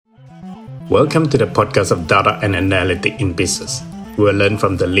Welcome to the podcast of Data and Analytics in Business. We'll learn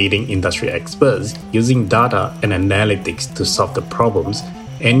from the leading industry experts using data and analytics to solve the problems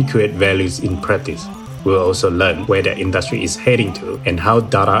and create values in practice. We'll also learn where the industry is heading to and how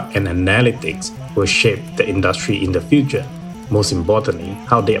data and analytics will shape the industry in the future. Most importantly,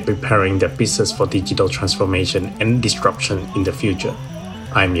 how they are preparing their business for digital transformation and disruption in the future.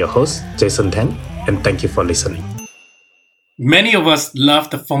 I'm your host, Jason Tan, and thank you for listening. Many of us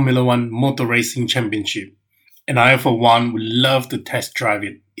love the Formula One Motor Racing Championship, and I, for one, would love to test drive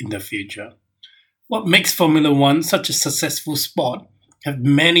it in the future. What makes Formula One such a successful sport have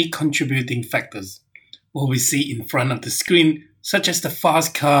many contributing factors. What we see in front of the screen, such as the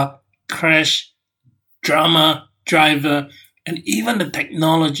fast car, crash, drama, driver, and even the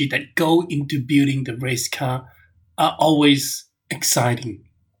technology that go into building the race car are always exciting.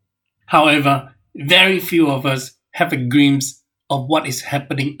 However, very few of us have a glimpse of what is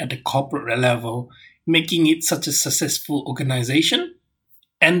happening at the corporate level, making it such a successful organization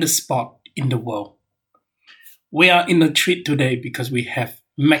and the sport in the world. We are in a treat today because we have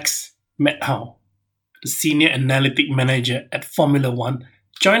Métral, the Senior Analytic Manager at Formula One,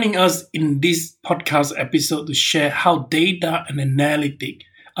 joining us in this podcast episode to share how data and analytics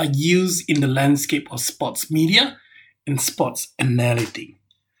are used in the landscape of sports media and sports analytics.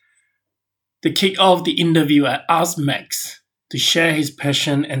 To kick off the interview, I asked Max to share his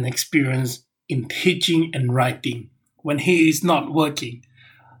passion and experience in teaching and writing when he is not working.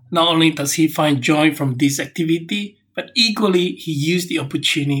 Not only does he find joy from this activity, but equally he used the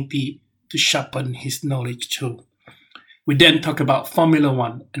opportunity to sharpen his knowledge too. We then talk about Formula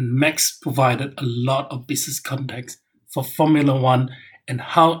One, and Max provided a lot of business context for Formula One and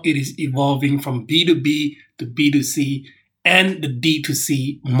how it is evolving from B2B to B2C and the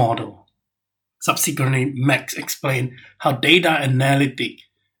D2C model. Subsequently, Max explained how data analytics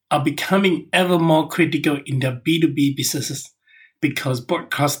are becoming ever more critical in their B2B businesses because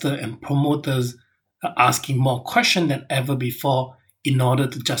broadcasters and promoters are asking more questions than ever before in order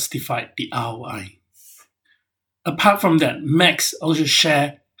to justify the ROI. Apart from that, Max also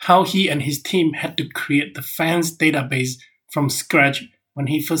shared how he and his team had to create the fans database from scratch when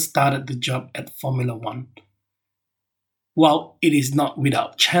he first started the job at Formula One. While it is not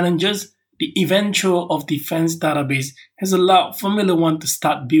without challenges, the eventual of the fans database has allowed Formula One to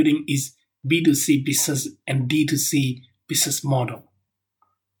start building its B2C business and D2C business model.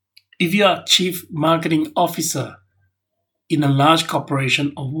 If you are a chief marketing officer in a large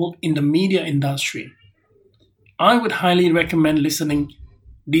corporation or work in the media industry, I would highly recommend listening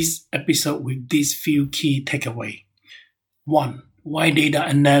this episode with these few key takeaways. 1. Why data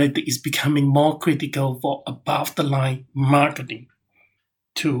analytics is becoming more critical for above-the-line marketing.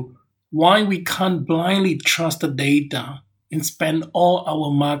 2. Why we can't blindly trust the data and spend all our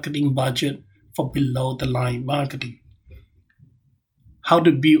marketing budget for below-the-line marketing. How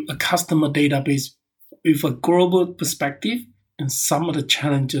to build a customer database with a global perspective and some of the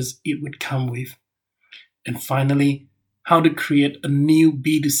challenges it would come with. And finally, how to create a new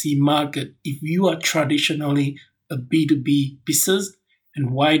B2C market if you are traditionally a B2B business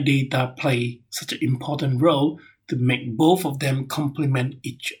and why data play such an important role to make both of them complement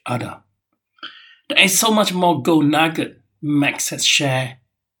each other. There is so much more gold nugget Max has shared,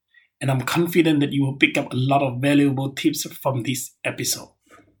 and I'm confident that you will pick up a lot of valuable tips from this episode.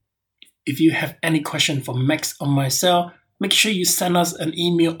 If you have any question for Max or myself, make sure you send us an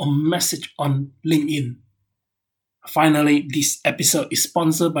email or message on LinkedIn. Finally, this episode is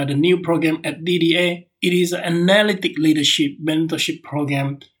sponsored by the new program at DDA. It is an analytic leadership mentorship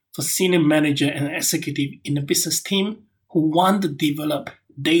program for senior manager and executive in the business team who want to develop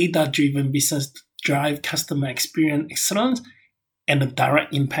data-driven business to drive customer experience excellence and a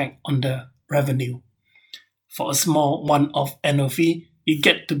direct impact on the revenue. For a small one-off annual fee, you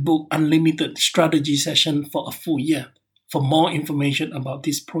get to book unlimited strategy session for a full year. For more information about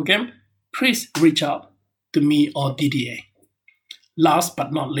this program, please reach out to me or DDA. Last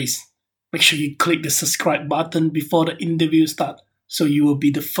but not least, make sure you click the subscribe button before the interview starts so you will be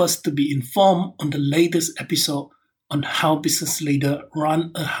the first to be informed on the latest episode on how business leaders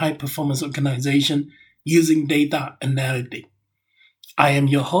run a high-performance organization using data analytics. I am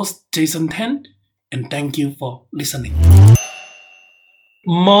your host, Jason Tan, and thank you for listening.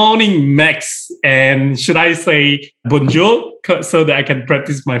 Morning, Max, and should I say bonjour so that I can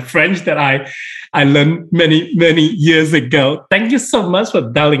practice my French that I learned many years ago. Thank you so much for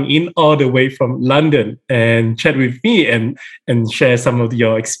dialing in all the way from London and chat with me and share some of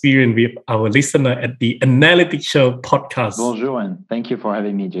your experience with our listener at the Analytics Show podcast. Bonjour, and thank you for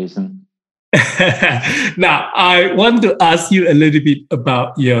having me, Jason. Now, I want to ask you a little bit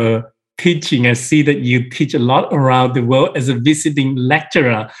about your teaching. I see that you teach a lot around the world as a visiting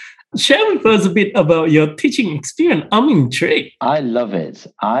lecturer. Share with us a bit about your teaching experience. I'm intrigued. I love it.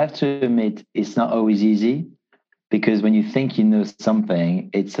 I have to admit, it's not always easy because when you think you know something,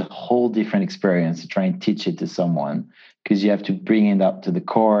 it's a whole different experience to try and teach it to someone because you have to bring it up to the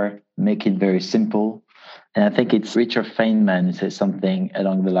core, make it very simple. And I think it's Richard Feynman says something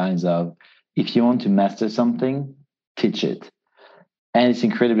along the lines of, if you want to master something, teach it. And it's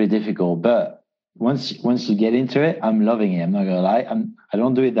incredibly difficult, but once you get into it, I'm loving it. I'm not gonna lie. I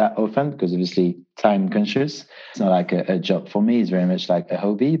don't do it that often because obviously time conscious. It's not like a job for me. It's very much like a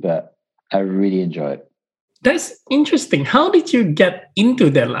hobby, but I really enjoy it. That's interesting. How did you get into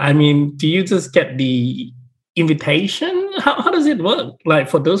that? I mean, do you just get the invitation? How does it work? Like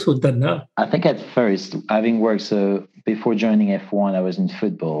for those who don't know. I think at first, having worked, so before joining F1, I was in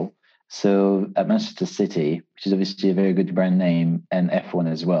football. So at Manchester City, which is obviously a very good brand name, and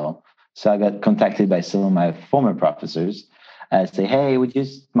F1 as well. So I got contacted by some of my former professors. Say, hey, would you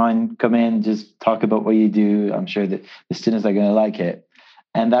just mind come in, just talk about what you do? I'm sure that the students are going to like it.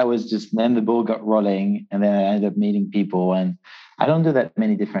 And that was just, then the ball got rolling, and then I ended up meeting people. And I don't do that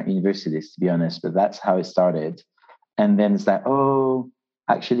many different universities, to be honest, but that's how it started. And then it's like, oh,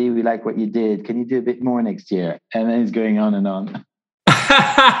 actually, we like what you did. Can you do a bit more next year? And then it's going on and on.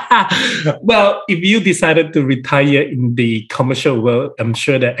 Well, if you decided to retire in the commercial world, I'm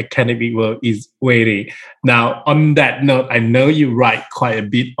sure the academic world is waiting. Now, on that note, I know you write quite a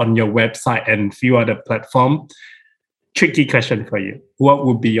bit on your website and few other platforms. Tricky question for you. What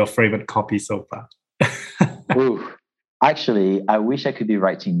would be your favorite copy so far? Ooh, actually, I wish I could be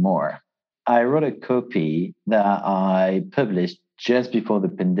writing more. I wrote a copy that I published just before the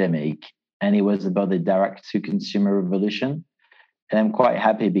pandemic, and it was about the direct-to-consumer revolution. And I'm quite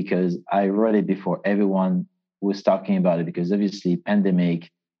happy because I wrote it before everyone was talking about it, because obviously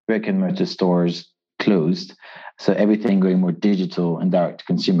pandemic, brick and mortar stores closed. So everything going more digital and direct to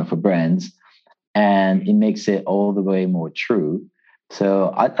consumer for brands. And it makes it all the way more true.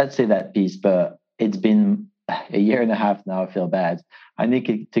 So I'd say that piece, but it's been a year and a half now. I feel bad. I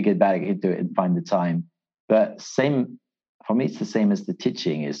need to get back into it and find the time. But same, for me, it's the same as the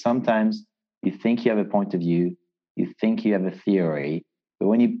teaching is sometimes you think you have a point of view, you think you have a theory, but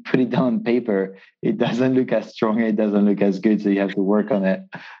when you put it down on paper, it doesn't look as strong, it doesn't look as good. So you have to work on it.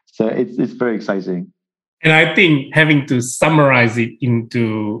 So it's very exciting. And I think having to summarize it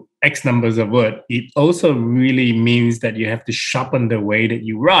into X numbers of words, it also really means that you have to sharpen the way that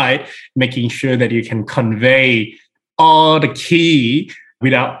you write, making sure that you can convey all the key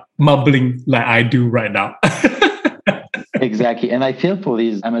without mumbling like I do right now. Exactly. And I feel for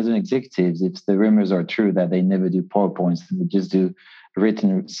these Amazon executives, if the rumors are true that they never do PowerPoints, they just do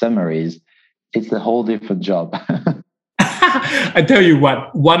written summaries, it's a whole different job. I tell you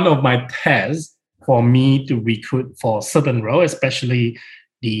what, one of my tests for me to recruit for certain role, especially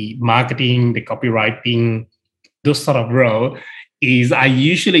the marketing, the copywriting, those sort of role, is I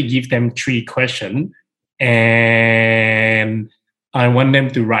usually give them 3 questions and I want them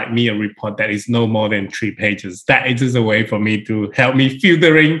to write me a report that is no more than 3 pages. That is just a way for me to help me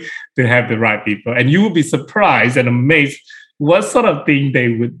filtering to have the right people. And you will be surprised and amazed what sort of thing they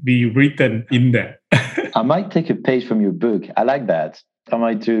would be written in there. I might take a page from your book. I like that. I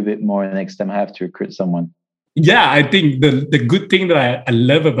might do a bit more next time I have to recruit someone. Yeah, I think the good thing that I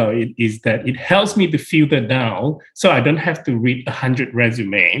love about it is that it helps me to filter down so I don't have to read 100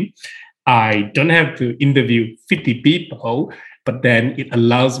 resumes. I don't have to interview 50 people, but then it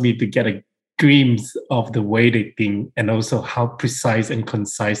allows me to get a glimpse of the way they think and also how precise and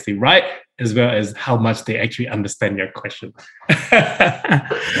concise they write, as well as how much they actually understand your question.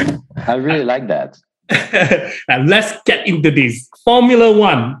 I really like that. Now let's get into this. Formula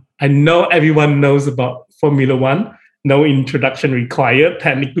One. I know everyone knows about Formula One. No introduction required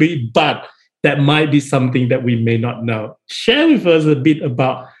technically, but that might be something that we may not know. Share with us a bit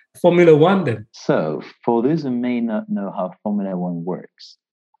about Formula One then. So for those who may not know how Formula One works,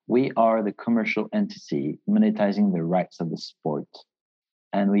 we are the commercial entity monetizing the rights of the sport.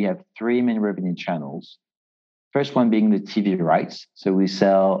 And we have 3 main revenue channels. First one being the TV rights. So we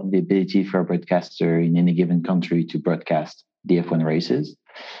sell the ability for a broadcaster in any given country to broadcast the F1 races.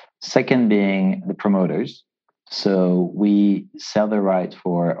 Second being the promoters. So we sell the right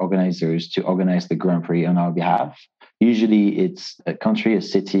for organizers to organize the Grand Prix on our behalf. Usually it's a country, a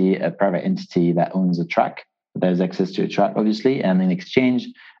city, a private entity that owns a track, that has access to a track, obviously. And in exchange,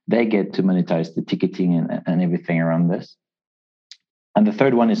 they get to monetize the ticketing and everything around this. And the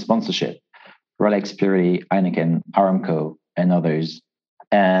third one is sponsorship. Rolex, Pirelli, Heineken, Aramco, and others.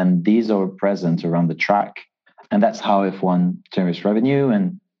 And these are present around the track. And that's how F1 generates revenue.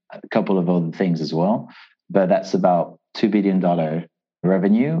 And a couple of other things as well. But that's about $2 billion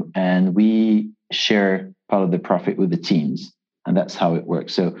revenue. And we share part of the profit with the teams. And that's how it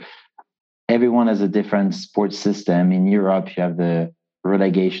works. So everyone has a different sports system. In Europe, you have the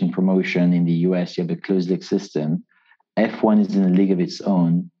relegation promotion. In the US, you have a closed league system. F1 is in a league of its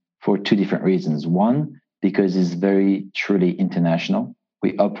own for two different reasons. One, because it's very truly international.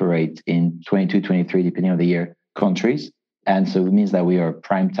 We operate in 22, 23, depending on the year, countries. And so it means that we are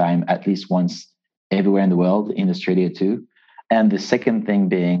prime time at least once everywhere in the world, in Australia too. And the second thing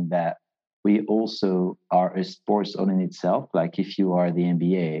being that we also are a sports all in itself. Like if you are the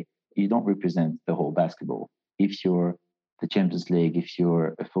NBA, you don't represent the whole basketball. If you're the Champions League, if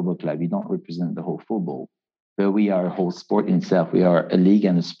you're a football club, you don't represent the whole football. But we are a whole sport in itself. We are a league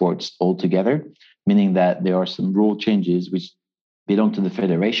and a sports all together, meaning that there are some rule changes which belong to the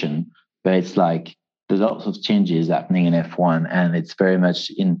federation, but it's like there's lots of changes happening in F1, and it's very much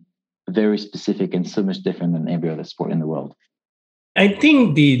in very specific and so much different than every other sport in the world. I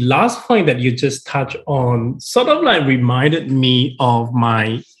think the last point that you just touched on sort of like reminded me of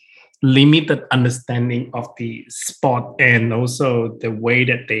my limited understanding of the sport and also the way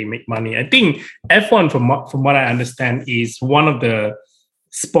that they make money. I think F1, from what I understand, is one of the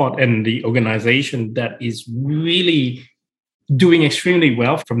sport and the organization that is really doing extremely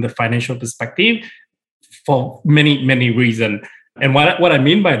well from the financial perspective for many, many reasons. And what I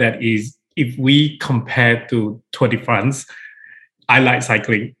mean by that is if we compare to Tour de France, I like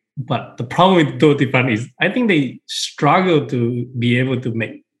cycling, but the problem with Tour de France is I think they struggle to be able to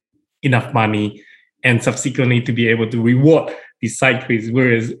make enough money and subsequently to be able to reward the cyclists,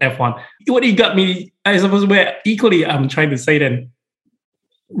 whereas F1, what you got me, I suppose, where equally I'm trying to say that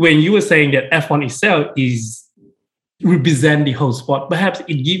when you were saying that F1 itself is represent the whole sport, perhaps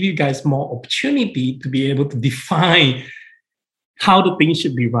it gives you guys more opportunity to be able to define how the thing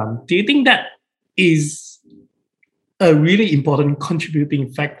should be run. Do you think that is a really important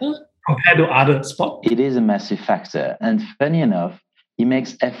contributing factor compared to other sports? It is a massive factor. And funny enough, it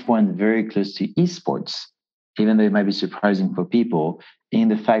makes F1 very close to esports, even though it might be surprising for people, in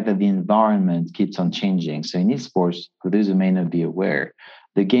the fact that the environment keeps on changing. So in esports, for those who may not be aware,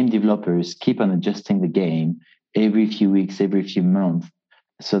 the game developers keep on adjusting the game every few weeks, every few months,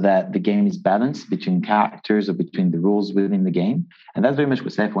 so that the game is balanced between characters or between the rules within the game. And that's very much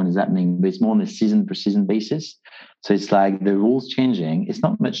what F1 is happening, but it's more on a season per season basis. So it's like the rules changing. It's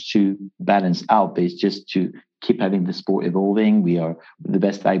not much to balance out, but it's just to keep having the sport evolving. We are the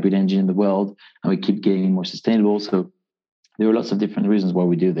best hybrid engine in the world, and we keep getting more sustainable. So there are lots of different reasons why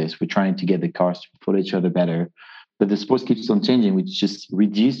we do this. We're trying to get the cars to follow each other better, but the sport keeps on changing, which just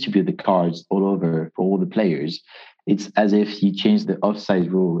redistribute the cards all over for all the players. It's as if you change the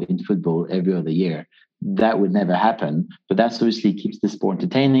offside rule in football every other year. That would never happen, but that obviously keeps the sport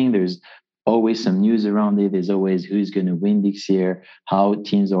entertaining. There's always some news around it. There's always who's going to win this year, how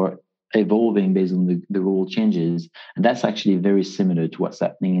teams are evolving based on the rule changes. And that's actually very similar to what's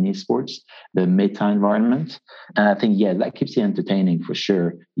happening in esports, the meta environment. And I think, yeah, that keeps it entertaining for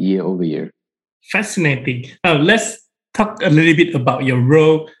sure, year over year. Fascinating. Now, let's talk a little bit about your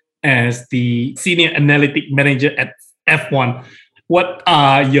role as the Senior Analytic Manager at F1. What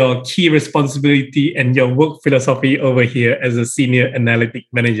are your key responsibility and your work philosophy over here as a Senior Analytic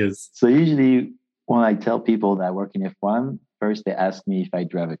Manager? So usually when I tell people that I work in F1, first they ask me if I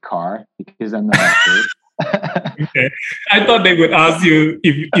drive a car because I'm not that Okay. I thought they would ask you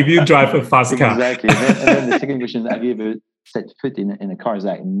if you drive a fast car. Exactly. And then the second question is, have you ever set foot in a car? Is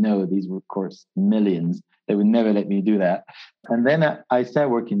like, no, these would cost millions. They would never let me do that. And then I start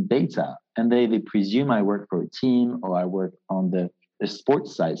working data, and they presume I work for a team or I work on the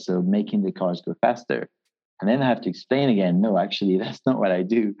sports side, so making the cars go faster. And then I have to explain again, no, actually, that's not what I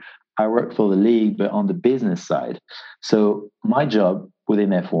do. I work for the league, but on the business side. So my job within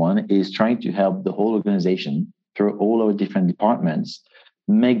F1 is trying to help the whole organization through all our different departments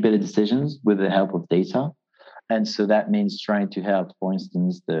make better decisions with the help of data. And so that means trying to help, for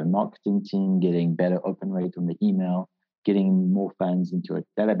instance, the marketing team getting better open rate on the email, getting more fans into our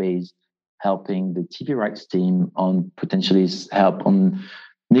database, helping the TV rights team on potentially help on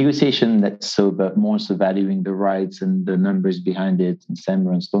negotiation that's so, but more so valuing the rights and the numbers behind it, and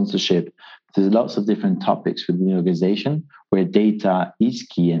SEMA and sponsorship. There's lots of different topics within the organization where data is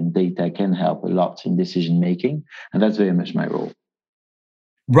key, and data can help a lot in decision making. And that's very much my role.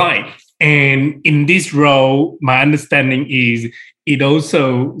 Right. And in this role, my understanding is it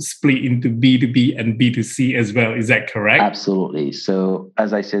also split into B2B and B2C as well. Is that correct? Absolutely. So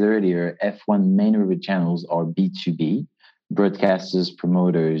as I said earlier, F1 main revenue channels are B2B, broadcasters,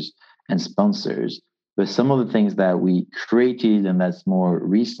 promoters, and sponsors. But some of the things that we created and that's more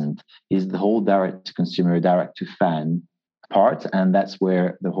recent is the whole direct to consumer, direct to fan part. And that's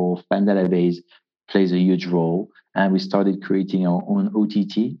where the whole fan database plays a huge role. And we started creating our own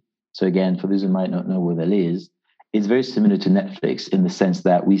OTT. So again, for those who might not know what that is, it's very similar to Netflix in the sense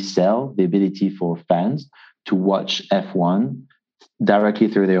that we sell the ability for fans to watch F1 directly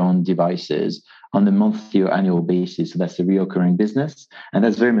through their own devices on a monthly or annual basis. So that's a reoccurring business. And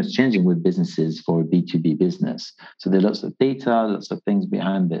that's very much changing with businesses for B2B business. So there's lots of data, lots of things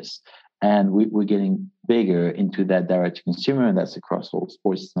behind this. And we're getting bigger into that direct to consumer, and that's across all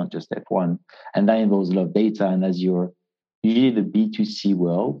sports. It's not just F1. And that involves a lot of data. And as you're usually the B2C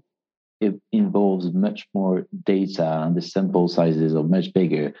world, it involves much more data, and the sample sizes are much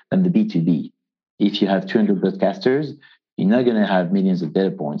bigger than the B2B. If you have 200 broadcasters, you're not going to have millions of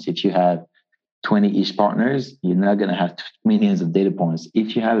data points. If you have 20-ish partners, you're not going to have millions of data points.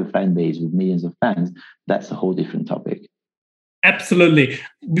 If you have a fan base with millions of fans, that's a whole different topic. Absolutely.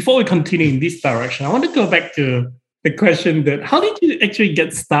 Before we continue in this direction, I want to go back to the question that how did you actually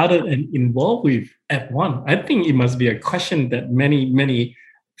get started and involved with F1? I think it must be a question that many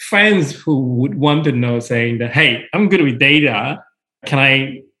fans who would want to know, saying that, hey, I'm good with data. Can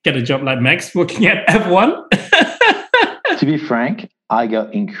I get a job like Max working at F1? To be frank, I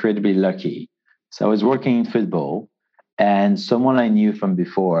got incredibly lucky. So I was working in football, and someone I knew from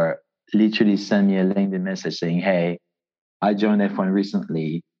before literally sent me a LinkedIn message saying, hey, I joined F1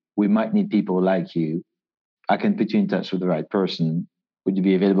 recently. We might need people like you. I can put you in touch with the right person. Would you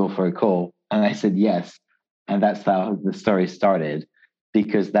be available for a call? And I said yes. And that's how the story started,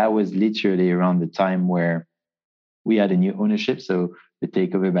 because that was literally around the time where we had a new ownership. So the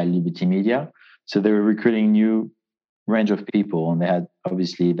takeover by Liberty Media. So they were recruiting new range of people, and they had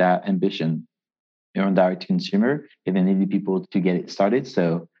obviously that ambition around direct to consumer, and they needed people to get it started.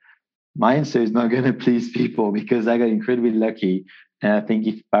 So my answer is not going to please people because I got incredibly lucky. And I think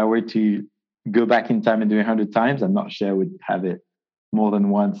if I were to go back in time and do it 100 times, I'm not sure I would have it more than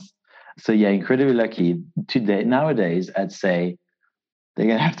once. So yeah, incredibly lucky. Today, nowadays, I'd say they're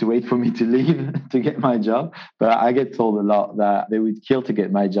going to have to wait for me to leave to get my job. But I get told a lot that they would kill to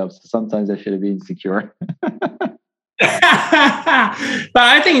get my job. So sometimes I should have been insecure. But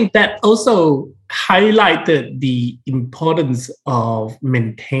I think that also highlighted the importance of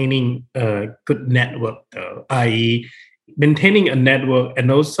maintaining a good network, though, i.e., maintaining a network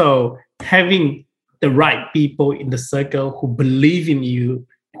and also having the right people in the circle who believe in you,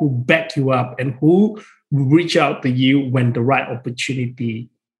 who back you up, and who reach out to you when the right opportunity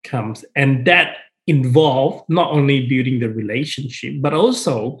comes. And that involved not only building the relationship, but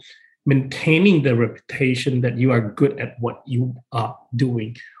also maintaining the reputation that you are good at what you are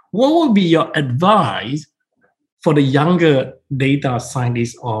doing. What would be your advice for the younger data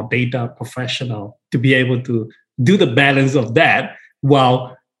scientist or data professional to be able to do the balance of that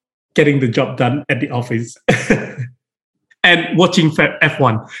while getting the job done at the office and watching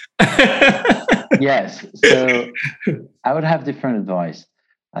F1? Yes. So I would have different advice.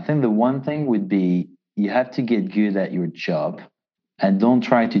 I think the one thing would be you have to get good at your job and don't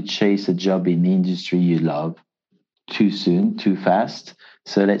try to chase a job in the industry you love too soon, too fast.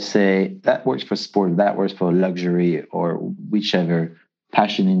 So let's say that works for sport, that works for luxury or whichever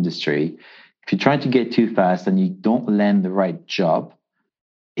passion industry. If you're trying to get too fast and you don't land the right job,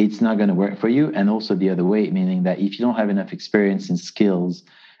 it's not going to work for you. And also the other way, meaning that if you don't have enough experience and skills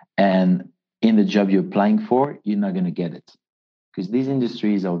and in the job you're applying for, you're not going to get it. Because these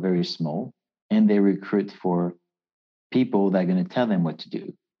industries are very small and they recruit for people that are going to tell them what to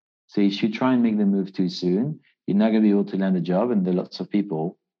do. So if you try and make the move too soon, you're not going to be able to land a job. And there are lots of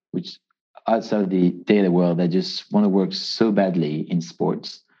people, which outside the data world, that just want to work so badly in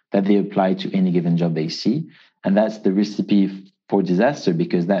sports that they apply to any given job they see. And that's the recipe for disaster,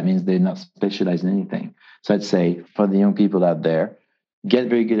 because that means they're not specialized in anything. So I'd say for the young people out there, get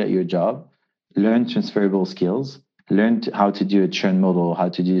very good at your job, learn transferable skills, learn how to do a churn model, how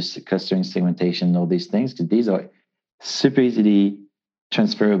to do clustering segmentation, all these things, because these are super easily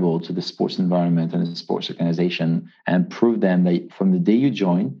transferable to the sports environment and the sports organization, and prove them that from the day you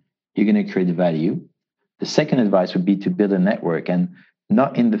join, you're going to create value. The second advice would be to build a network, and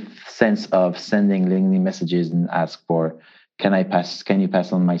not in the sense of sending LinkedIn messages and ask for, can you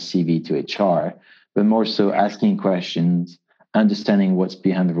pass on my CV to HR, but more so asking questions, understanding what's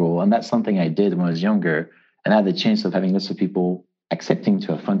behind the role. And that's something I did when I was younger, and I had the chance of having lots of people accepting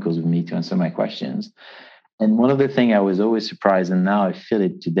to have phone calls with me to answer my questions. And one of the things I was always surprised, and now I feel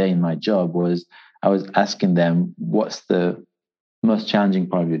it today in my job, was I was asking them, what's the most challenging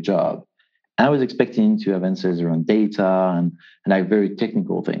part of your job? And I was expecting to have answers around data and like very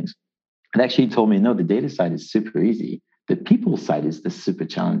technical things. And actually told me, no, the data side is super easy. The people side is the super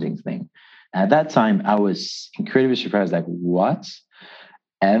challenging thing. At that time, I was incredibly surprised, like, what?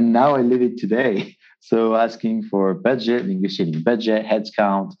 And now I live it today. So asking for budget, negotiating budget,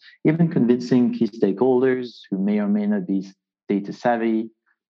 headcount, even convincing key stakeholders who may or may not be data savvy.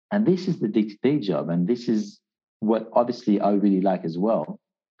 And this is the day-to-day job. And this is what obviously I really like as well.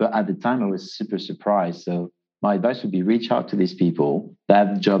 But at the time, I was super surprised. So my advice would be reach out to these people that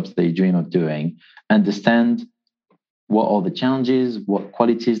have jobs they dream of doing, understand what are the challenges, what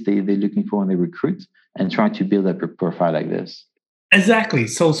qualities they're looking for when they recruit, and try to build up a profile like this. Exactly.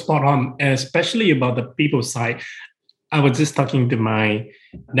 So spot on, especially about the people side. I was just talking to my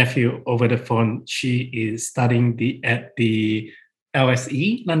nephew over the phone. She is studying at the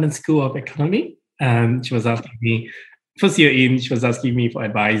LSE, London School of Economy. And she was asking me, first year in, she was asking me for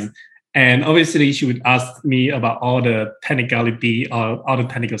advice. And obviously, she would ask me about all the technicality or all the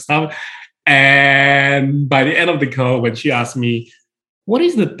technical stuff. And by the end of the call, when she asked me, what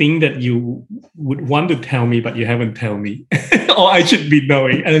is the thing that you would want to tell me, but you haven't told me, or I should be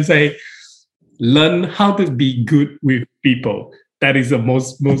knowing? And I say, learn how to be good with people. That is the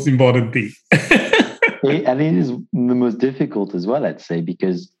most important thing. And it is the most difficult as well, I'd say,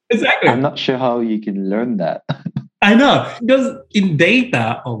 because exactly. I'm not sure how you can learn that. I know, because in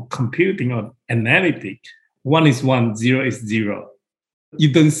data or computing or analytics, 1 is 1, 0 is 0.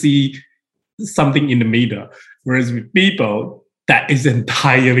 You don't see something in the middle. Whereas with people, that is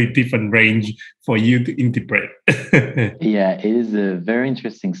entirely different range for you to interpret. Yeah, it is a very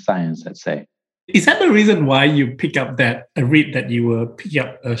interesting science, I'd say. Is that the reason why you pick up that, I read that you were picking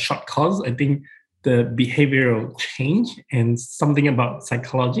up a short course, I think the behavioral change and something about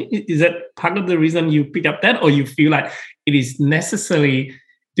psychology? Is that part of the reason you pick up that, or you feel like it is necessary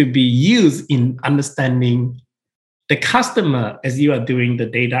to be used in understanding the customer as you are doing the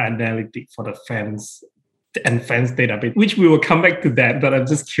data analytics for the fans and fans database, which we will come back to that, but I'm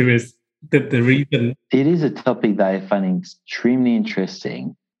just curious the reason. It is a topic that I find extremely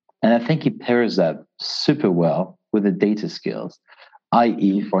interesting. And I think it pairs up super well with the data skills,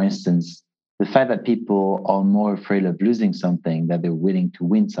 i.e., for instance, the fact that people are more afraid of losing something that they're willing to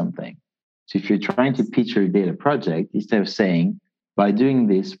win something. So if you're trying to pitch your data project, instead of saying, by doing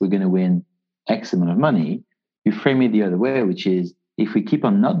this, we're going to win X amount of money, you frame it the other way, which is, if we keep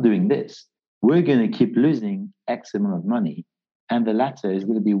on not doing this, we're going to keep losing X amount of money. And the latter is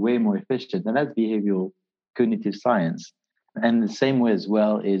going to be way more efficient. And that's behavioral cognitive science. And the same way as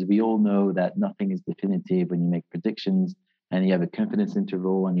well is we all know that nothing is definitive when you make predictions and you have a confidence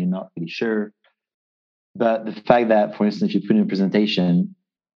interval and you're not really sure. But the fact that, for instance, you put in a presentation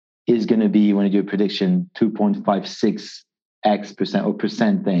is going to be, when you do a prediction, 2.56x% or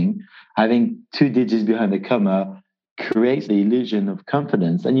percent thing, having 2 digits behind the comma creates the illusion of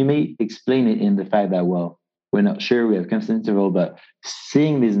confidence. And you may explain it in the fact that, well, we're not sure, we have confidence interval, but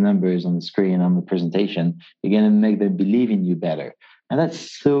seeing these numbers on the screen, on the presentation, you're going to make them believe in you better. And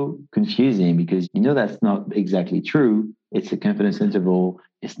that's so confusing because you know that's not exactly true. It's a confidence interval.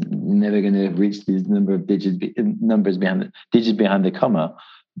 It's never going to reach this number of numbers behind the comma.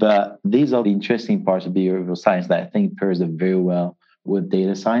 But these are the interesting parts of behavioral science that I think pairs up very well with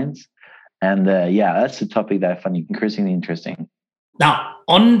data science. And that's a topic that I find increasingly interesting. Now,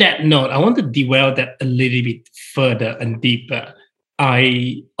 on that note, I want to dwell that a little bit further and deeper.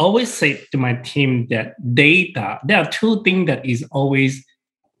 I always say to my team that data, there are 2 things that is always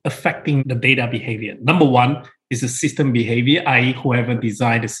affecting the data behavior. Number 1 is the system behavior, i.e. whoever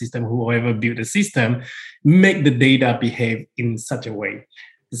designed the system, whoever built the system, make the data behave in such a way.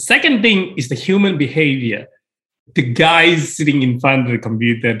 The second thing is the human behavior. The guy sitting in front of the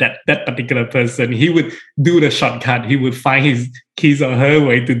computer, that particular person, he would do the shortcut. He would find his or her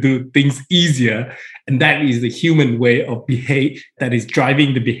way to do things easier. And that is the human way of behave that is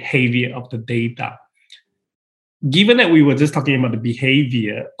driving the behavior of the data. Given that we were just talking about the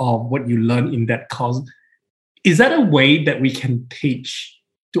behavior of what you learn in that course, is that a way that we can teach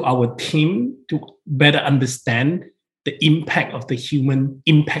to our team to better understand the impact of the human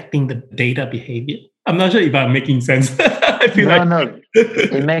impacting the data behavior? I'm not sure if I'm making sense. No,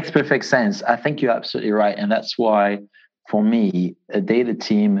 it makes perfect sense. I think you're absolutely right. And that's why, for me, a data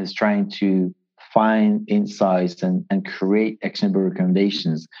team is trying to find insights and create actionable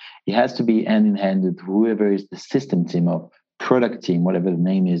recommendations. It has to be hand in hand with whoever is the system team or product team, whatever the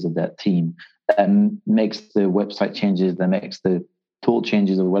name is of that team, that makes the website changes, that makes the tool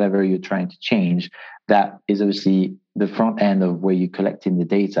changes or whatever you're trying to change. That is obviously the front end of where you're collecting the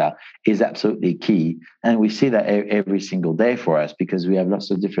data is absolutely key. And we see that every single day for us because we have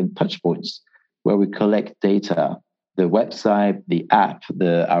lots of different touch points where we collect data the website, the app,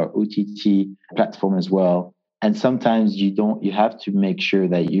 our OTT platform as well. And sometimes you have to make sure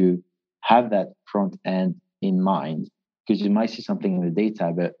that you have that front end in mind, because you might see something in the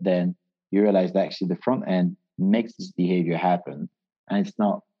data, but then you realize that actually the front end makes this behavior happen. And it's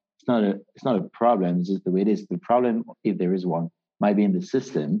not a problem, it's just the way it is. The problem, if there is one, might be in the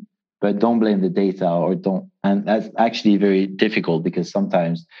system, but don't blame the data and that's actually very difficult, because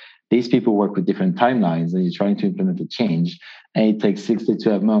sometimes these people work with different timelines and you're trying to implement a change and it takes 6 to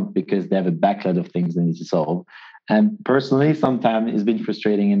 12 months because they have a backlog of things they need to solve. And personally, sometimes it's been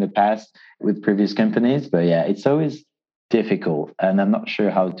frustrating in the past with previous companies, but yeah, it's always difficult. And I'm not sure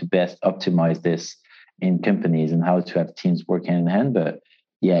how to best optimize this in companies and how to have teams work hand in hand. But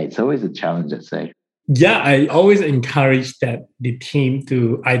yeah, it's always a challenge, I'd say. Yeah, I always encourage that the team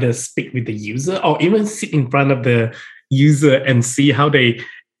to either speak with the user or even sit in front of the user and see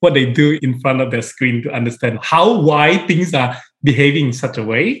what they do in front of their screen to understand why things are behaving in such a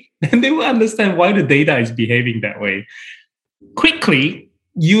way. Then they will understand why the data is behaving that way. Quickly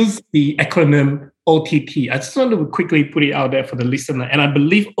use the acronym OTT. I just want to quickly put it out there for the listener. And I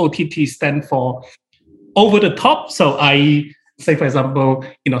believe OTT stands for over the top. So say, for example,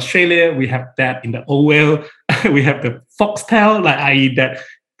 in Australia, we have that in the OL, we have the Foxtel, i.e. that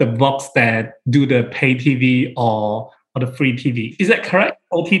the box that do the pay TV or the free TV. Is that correct?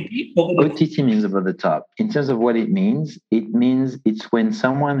 OTT? OTT means over the top. In terms of what it means it's when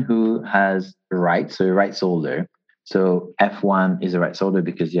someone who has rights, so a rights holder. So F1 is a rights holder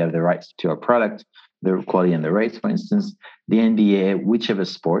because you have the rights to our product, the quality and the rates, for instance. The NBA, whichever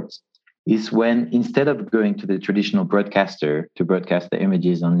sport, is when instead of going to the traditional broadcaster to broadcast the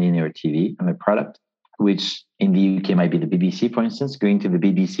images on linear TV on the product, which in the UK might be the BBC, for instance, going to the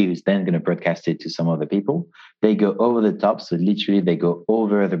BBC, who's then going to broadcast it to some other people, they go over the top. So literally they go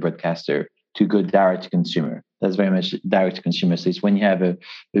over the broadcaster to go direct to consumer. That's very much direct to consumer. So it's when you have a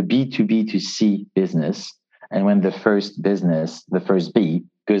B2B to C business, and when the first B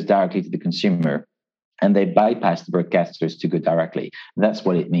goes directly to the consumer, and they bypass the broadcasters to go directly. That's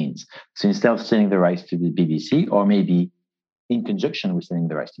what it means. So instead of selling the rights to the BBC, or maybe in conjunction with selling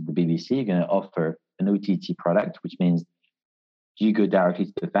the rights to the BBC, you're going to offer an OTT product, which means you go directly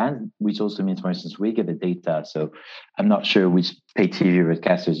to the fans, which also means, for instance, we get the data. So I'm not sure which pay TV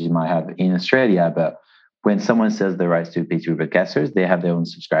broadcasters you might have in Australia, but when someone sells the rights to pay TV broadcasters, they have their own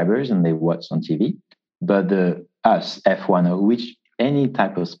subscribers and they watch on TV. But us, F1, or which any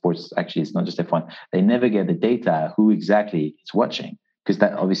type of sports, actually, it's not just F1, they never get the data who exactly is watching, because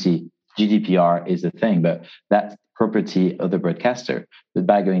that obviously GDPR is a thing, but that's property of the broadcaster. But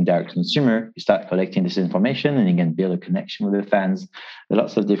by going direct to consumer, you start collecting this information and you can build a connection with the fans. There are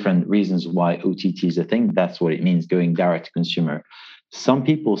lots of different reasons why OTT is a thing. That's what it means, going direct to consumer. Some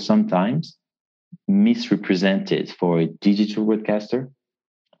people sometimes misrepresent it for a digital broadcaster.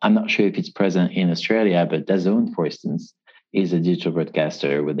 I'm not sure if it's present in Australia, but DAZN, for instance, is a digital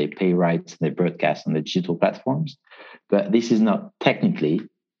broadcaster where they pay rights and they broadcast on the digital platforms. But this is not technically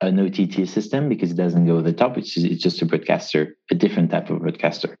an OTT system because it doesn't go over the top. It's just a broadcaster, a different type of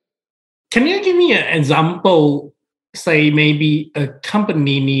broadcaster. Can you give me an example, say maybe a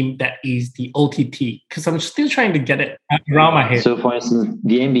company name that is the OTT? Because I'm still trying to get it around my head. So for instance,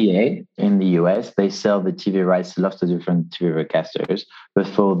 the NBA in the US, they sell the TV rights to lots of different TV broadcasters, but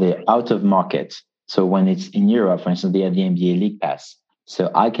for the out of market. So when it's in Europe, for instance, they have the NBA League Pass.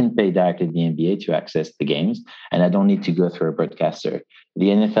 So I can pay directly to the NBA to access the games, and I don't need to go through a broadcaster. The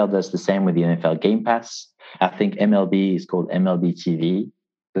NFL does the same with the NFL Game Pass. I think MLB is called MLB TV.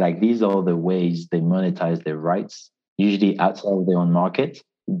 Like these are the ways they monetize their rights, usually outside of their own market,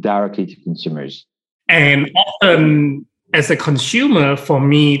 directly to consumers. And often, as a consumer, for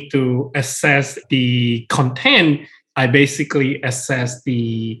me to access the content, I basically access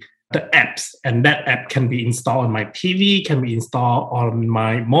the apps, and that app can be installed on my TV, can be installed on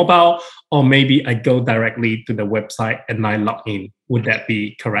my mobile, or maybe I go directly to the website and I log in. Would that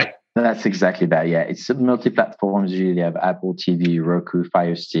be correct? That's exactly that. Yeah, it's multi-platforms. Usually they have Apple TV, Roku,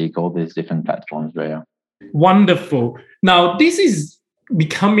 Fire Stick, all these different platforms. But yeah. Wonderful. Now, this is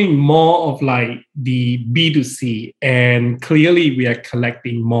becoming more of like the B2C, and clearly we are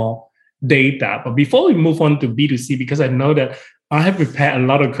collecting more data. But before we move on to B2C, because I know that I have prepared a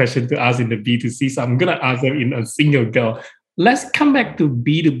lot of questions to ask in the B2C, so I'm going to ask them in a single go. Let's come back to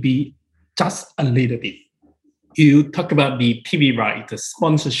B2B just a little bit. You talk about the TV right, the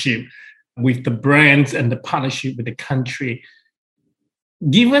sponsorship with the brands and the partnership with the country.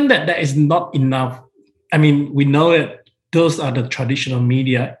 Given that that is not enough, I mean, we know that those are the traditional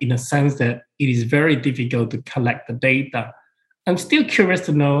media in a sense that it is very difficult to collect the data. I'm still curious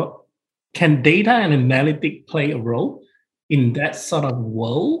to know, Can data and analytics play a role in that sort of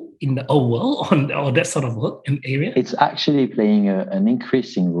world, in the old world, or that sort of work and area? It's actually playing an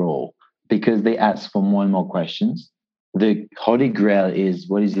increasing role because they ask for more and more questions. The holy grail is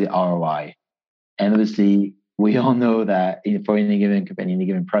what is the ROI? And obviously, we all know that for any given company, any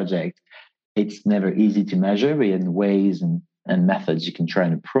given project, it's never easy to measure, but in ways and methods you can try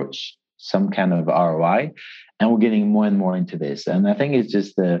and approach some kind of ROI. And we're getting more and more into this. And I think it's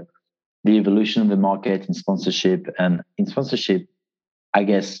just the evolution of the market in sponsorship. And in sponsorship, I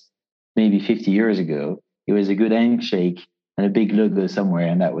guess maybe 50 years ago, it was a good handshake and a big logo somewhere,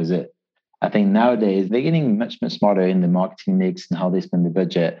 and that was it. I think nowadays they're getting much, much smarter in the marketing mix and how they spend the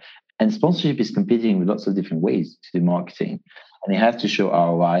budget. And sponsorship is competing with lots of different ways to do marketing. And it has to show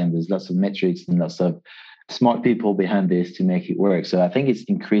ROI, and there's lots of metrics and lots of smart people behind this to make it work. So I think it's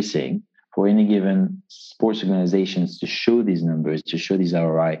increasing for any given sports organizations to show these numbers, to show these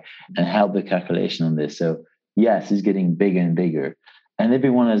ROI and help the calculation on this. So yes, it's getting bigger and bigger. And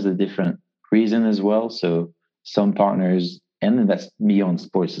everyone has a different reason as well. So some partners, and that's beyond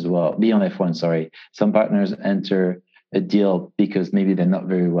sports as well, beyond F1, sorry. Some partners enter a deal because maybe they're not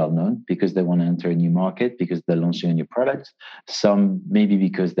very well known, because they want to enter a new market, because they're launching a new product. Some maybe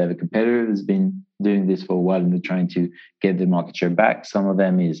because they have a competitor that's been doing this for a while and they're trying to get the market share back. Some of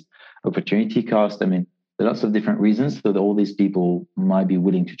them is opportunity cost. I mean, there are lots of different reasons. So that all these people might be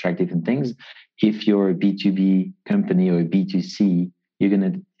willing to try different things. If you're a B2B company or a B2C, you're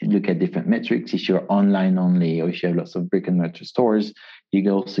going to look at different metrics. If you're online only, or if you have lots of brick and mortar stores,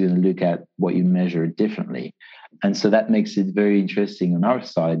 you're also going to look at what you measure differently. And so that makes it very interesting on our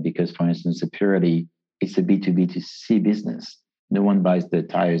side because, for instance, Purely, it's a B2B2C business. No one buys the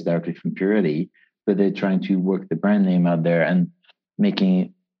tires directly from Purely, but they're trying to work the brand name out there and making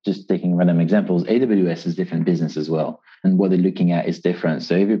it, just taking random examples, AWS is different business as well. And what they're looking at is different.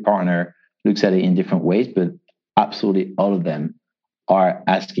 So every partner looks at it in different ways, but absolutely all of them are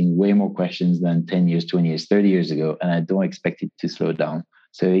asking way more questions than 10 years, 20 years, 30 years ago. And I don't expect it to slow down.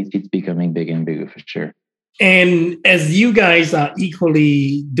 So it's becoming bigger and bigger for sure. And as you guys are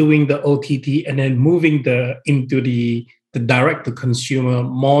equally doing the OTT and then moving into the direct to consumer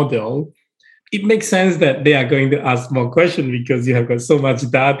model, it makes sense that they are going to ask more questions because you have got so much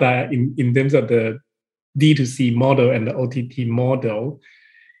data in terms of the D2C model and the OTT model.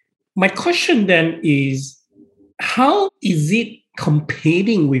 My question then is, how is it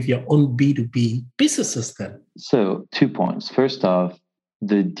competing with your own B2B businesses then? So 2 points. First off,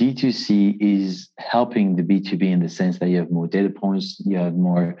 the D2C is helping the B2B in the sense that you have more data points, you have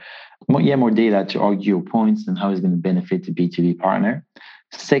more data to argue your points and how it's going to benefit the B2B partner.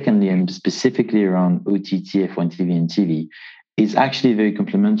 Secondly, and specifically around OTT, F1 TV, and TV, is actually very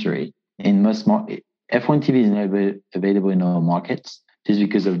complementary. In most F1 TV is never available in all markets just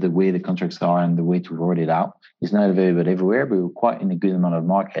because of the way the contracts are and the way to roll it out. It's not available everywhere, but we're quite in a good amount of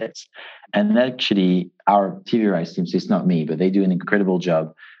markets. And actually, our TV rights team, so it's not me, but they do an incredible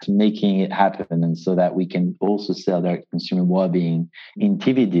job making it happen, and so that we can also sell direct consumer while being in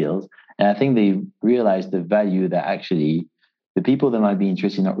TV deals. And I think they realize the value that actually the people that might be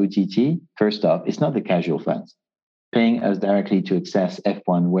interested in our OTT, first off, it's not the casual fans. Paying us directly to access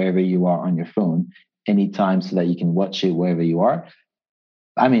F1 wherever you are on your phone, anytime, so that you can watch it wherever you are.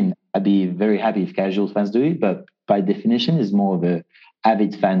 I mean, I'd be very happy if casual fans do it, but by definition, it's more of a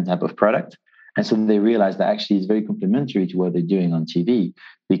avid fan type of product. And so they realize that actually it's very complementary to what they're doing on TV,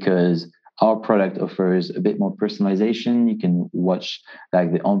 because our product offers a bit more personalization. You can watch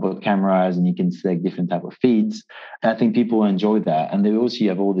like the onboard cameras and you can select different type of feeds. And I think people enjoy that. And they also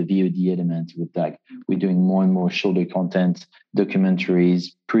have all the VOD elements with like, we're doing more and more shoulder content, documentaries,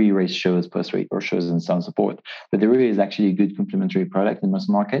 pre-race shows, post-race shows, and so on and so forth. But there really is actually a good complementary product in most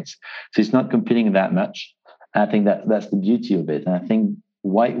markets. So it's not competing that much. And I think that's the beauty of it. And I think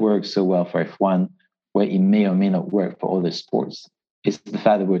why it works so well for F1, where it may or may not work for other sports, is the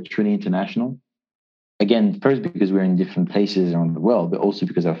fact that we're truly international. Again, first because we're in different places around the world, but also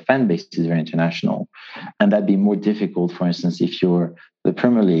because our fan base is very international. And that'd be more difficult, for instance, if you're the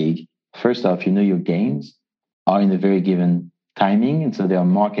Premier League. First off, you know your games are in a very given timing. And so there are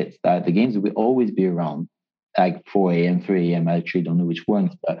markets that the games will always be around, like 4 a.m., 3 a.m. I actually don't know which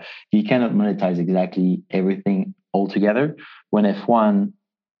ones, but you cannot monetize exactly everything altogether. When F1,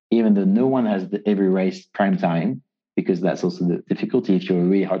 even though no one has every race prime time, because that's also the difficulty. If you're a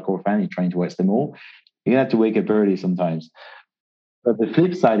really hardcore fan, you're trying to watch them all, you're going to have to wake up early sometimes. But the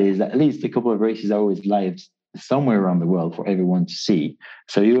flip side is at least a couple of races are always live somewhere around the world for everyone to see.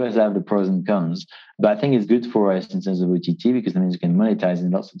 So you always have the pros and cons. But I think it's good for us in terms of OTT because that means you can monetize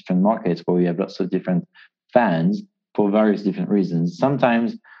in lots of different markets where we have lots of different fans for various different reasons.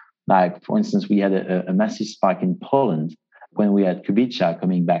 Sometimes Like, for instance, we had a massive spike in Poland when we had Kubica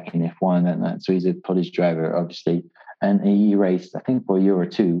coming back in F1. And so he's a Polish driver, obviously. And he raced, I think, for a year or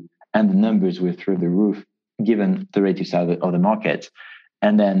two. And the numbers were through the roof, given the relative size of the market.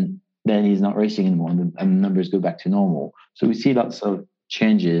 And then he's not racing anymore, and the numbers go back to normal. So we see lots of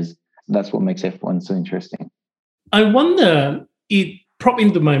changes. That's what makes F1 so interesting. I wonder, it popped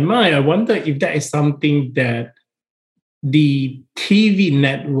into my mind, I wonder if that is something that the TV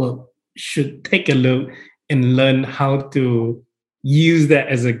network should take a look and learn how to use that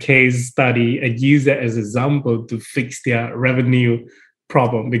as a case study and use that as an example to fix their revenue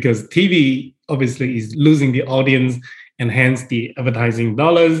problem, because TV obviously is losing the audience and hence the advertising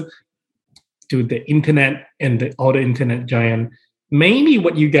dollars to the internet and the other internet giant. Maybe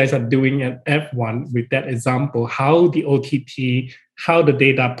what you guys are doing at F1 with that example, how the OTT, how the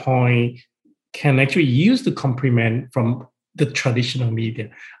data point can actually use to complement from the traditional media.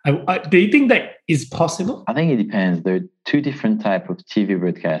 Do you think that is possible? I think it depends. There are two different types of TV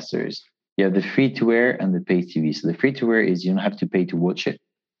broadcasters. You have the free-to-air and the pay TV. So the free-to-air is you don't have to pay to watch it.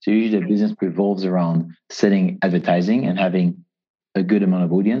 So usually the business revolves around selling advertising and having a good amount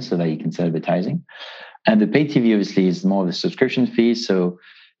of audience so that you can sell advertising. And the pay TV obviously is more of a subscription fee. So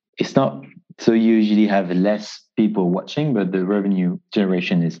it's not, so you usually have less people watching, but the revenue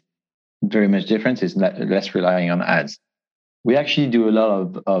generation is very much different. It's less relying on ads. We actually do a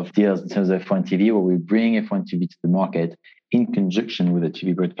lot of deals in terms of F1 TV, where we bring F1 TV to the market in conjunction with a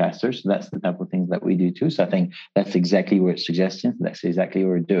TV broadcaster. So that's the type of things that we do too. So I think that's exactly what it's suggesting. That's exactly what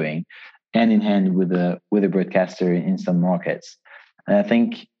we're doing, hand in hand with a broadcaster in some markets. And I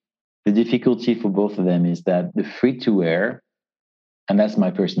think the difficulty for both of them is that the free-to-air, and that's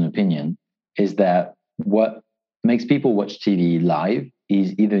my personal opinion, is that what makes people watch TV live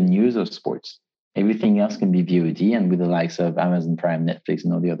is either news or sports. Everything else can be VOD, and with the likes of Amazon Prime, Netflix,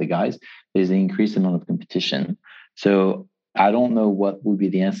 and all the other guys, there's an increased amount of competition. So I don't know what would be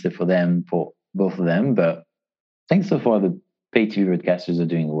the answer for them, for both of them, but I think so far the pay TV broadcasters are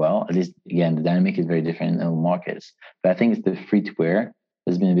doing well. At least, again, the dynamic is very different in all markets. But I think it's the free-to-air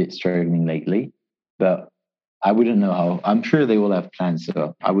has been a bit struggling lately. But I wouldn't know how. I'm sure they will have plans,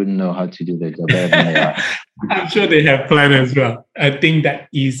 so I wouldn't know how to do their job better than they are. I'm sure they have plans as well. I think that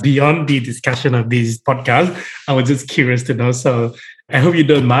is beyond the discussion of this podcast. I was just curious to know. So I hope you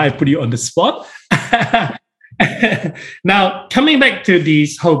don't mind I put you on the spot. Now, coming back to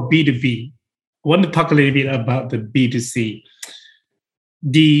this whole B2B, I want to talk a little bit about the B2C.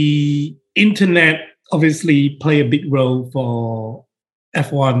 The internet obviously play a big role for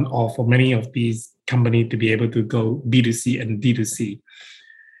F1 or for many of these companies to be able to go B2C and D2C.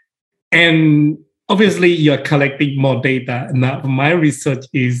 And obviously you're collecting more data. Now, my research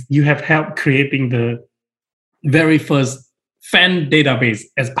is you have helped creating the very first fan database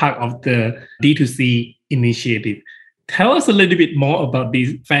as part of the D2C initiative. Tell us a little bit more about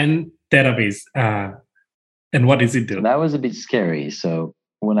this fan database and what does it do? That was a bit scary. So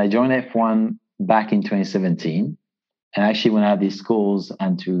when I joined F1 back in 2017, and actually when I had these schools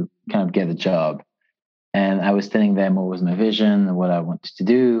and to kind of get a job, and I was telling them what was my vision and what I wanted to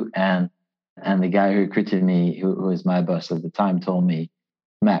do, and the guy who recruited me, who was my boss at the time, told me,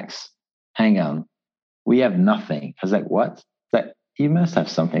 "Max, hang on, we have nothing." I was like, "What?" Like, "You must have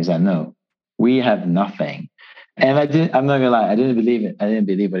something." He's like, "No, we have nothing." And I'm not gonna lie, I didn't believe it. I didn't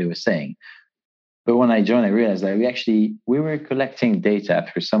believe what he was saying. But when I joined, I realized that we were collecting data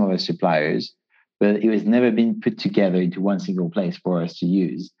for some of our suppliers, but it was never been put together into one single place for us to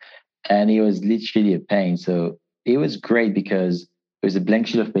use. And it was literally a pain. So it was great because it was a blank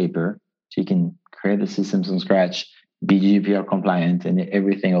sheet of paper. So you can create the systems from scratch, be GDPR compliant and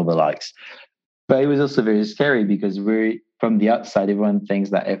everything, all the likes. But it was also very scary because from the outside, everyone thinks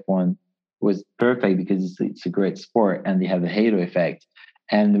that F1 was perfect because it's a great sport and they have the halo effect.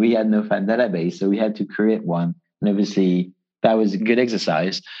 And we had no fan database, so we had to create one. And obviously, that was a good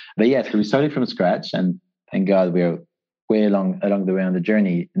exercise. But yeah, so we started from scratch, and thank God we're way along the way on the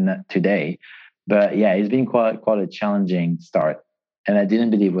journey today. But yeah, it's been quite a challenging start. And I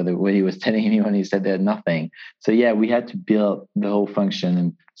didn't believe what he was telling me when he said there's nothing. So yeah, we had to build the whole function.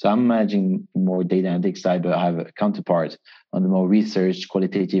 And so I'm managing more data analytics side, but I have a counterpart on the more research,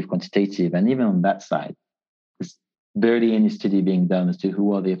 qualitative, quantitative, and even on that side. There's barely any study being done as to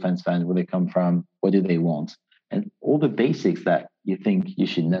who are the fans, where they come from, what do they want, and all the basics that you think you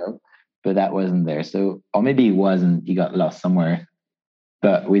should know, but that wasn't there. So, or maybe it was and he got lost somewhere,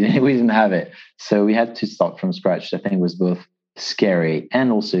 but we didn't have it. So we had to start from scratch. I think it was both scary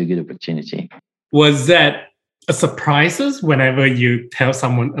and also a good opportunity. Was that a surprise whenever you tell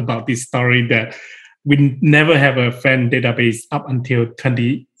someone about this story that we never have a fan database up until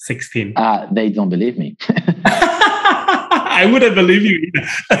 2016. They don't believe me. I wouldn't believe you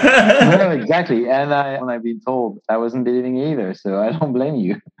either. No, exactly. And when I've been told, I wasn't believing either. So I don't blame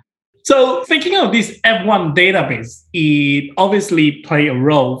you. So thinking of this F1 database, it obviously play a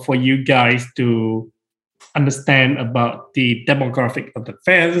role for you guys to understand about the demographic of the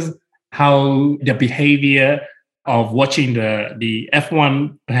fans, how the behavior of watching the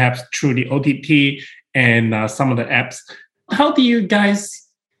F1, perhaps through the OTT and some of the apps. How do you guys,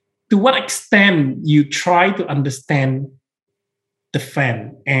 to what extent you try to understand the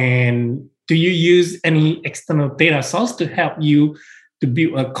fan? And do you use any external data source to help you to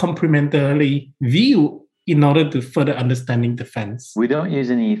build a complementary view in order to further understanding the fans? We don't use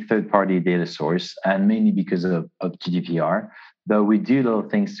any third-party data source, and mainly because of GDPR, though we do little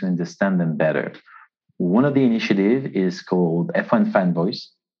things to understand them better. One of the initiatives is called F1 Fan Voice.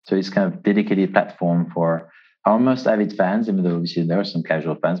 So it's kind of dedicated platform for our most avid fans, even though obviously there are some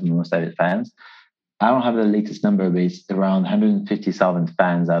casual fans, but most avid fans. I don't have the latest number, but it's around 150,000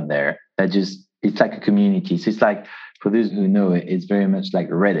 fans out there that it's like a community. So it's like, for those who know it, it's very much like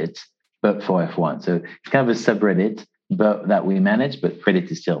Reddit, but for F1. So it's kind of a subreddit, but that we manage, but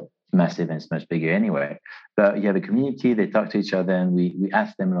Reddit is still massive and it's much bigger anyway. But you have a community, they talk to each other and we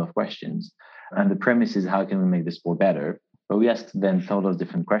ask them a lot of questions. And the premise is, how can we make the sport better? But we asked them all those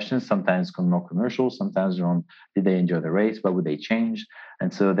different questions, sometimes more commercial, sometimes around, did they enjoy the race? What would they change?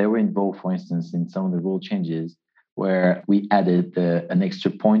 And so they were involved, for instance, in some of the rule changes where we added an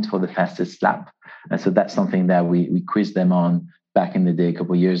extra point for the fastest lap. And so that's something that we quizzed them on back in the day, a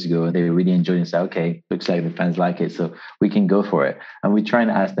couple of years ago. They really enjoyed it and said, okay, looks like the fans like it, so we can go for it. And we try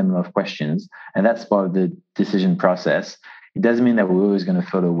and ask them a lot of questions. And that's part of the decision process. It doesn't mean that we're always going to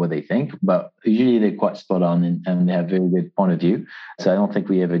follow what they think, but usually they're quite spot on and they have a very good point of view. So I don't think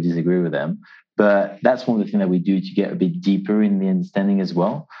we ever disagree with them. But that's one of the things that we do to get a bit deeper in the understanding as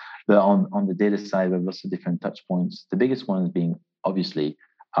well. But on the data side, we have lots of different touch points. The biggest ones being obviously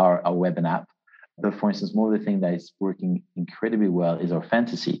our web and app. But for instance, more of the thing that is working incredibly well is our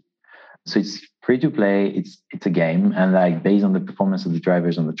fantasy. So it's free to play. It's a game, and like based on the performance of the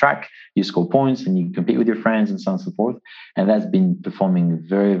drivers on the track, you score points and you compete with your friends and so on and so forth. And that's been performing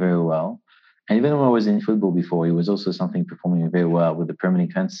very, very well. And even when I was in football before, it was also something performing very well with the Premier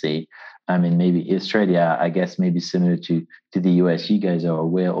League fantasy. I mean, maybe Australia, I guess, maybe similar to the US. You guys are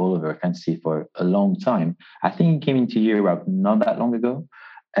aware all over fantasy for a long time. I think it came into Europe not that long ago.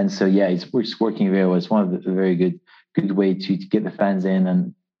 And so, yeah, it's working very well. It's one of the very good way to get the fans in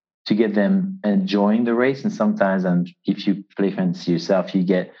and to get them enjoying the race. And sometimes, and if you play fantasy yourself,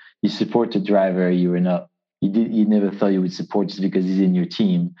 you support the driver you never thought you would support just because he's in your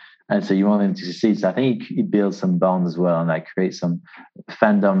team. And so you want them to succeed. So I think it builds some bonds as well, and like creates some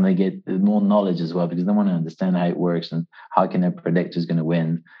fandom. They get more knowledge as well because they want to understand how it works and how can they predict who's going to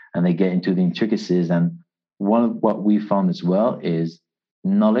win. And they get into the intricacies. And one of what we found as well is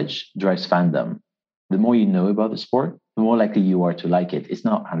knowledge drives fandom. The more you know about the sport, the more likely you are to like it. It's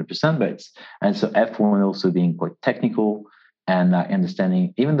not 100%, but and so F1 also being quite technical and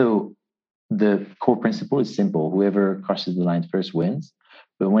understanding, even though the core principle is simple, whoever crosses the line first wins.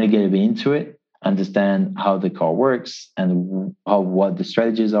 But when you get a bit into it, understand how the car works and what the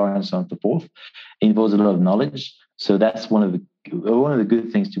strategies are and so on and so forth, it involves a lot of knowledge. So that's one of the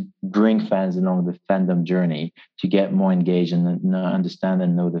good things to bring fans along the fandom journey to get more engaged and understand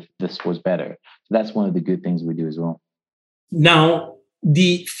and know the sports better. So that's one of the good things we do as well. Now,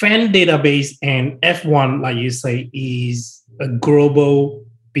 the fan database and F1, like you say, is a global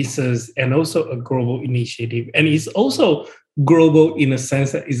business and also a global initiative. And it's also global in a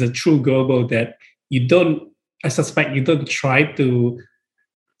sense that it's a true global that I suspect you don't try to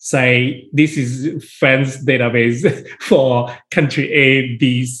say this is fans database for country A,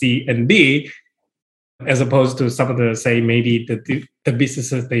 B, C, and D, as opposed to some of the, say, maybe the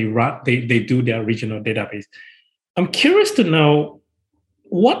businesses they do their regional database. I'm curious to know,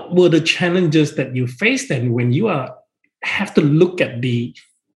 what were the challenges that you faced then when you have to look at the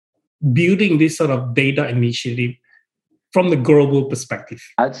building this sort of data initiative from the global perspective?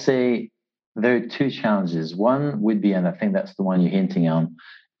 I'd say there are two challenges. One would be, and I think that's the one you're hinting on,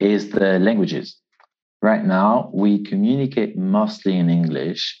 is the languages. Right now, we communicate mostly in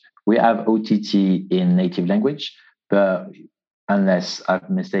English. We have OTT in native language, but unless I'm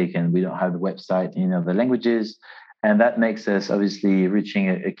mistaken, we don't have the website in other languages. And that makes us obviously reaching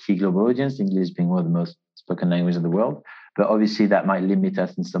a key global audience, English being one of the most spoken languages in the world. But obviously that might limit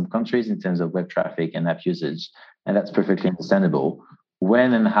us in some countries in terms of web traffic and app usage. And that's perfectly understandable.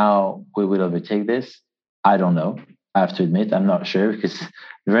 When and how we will overtake this, I don't know. I have to admit, I'm not sure because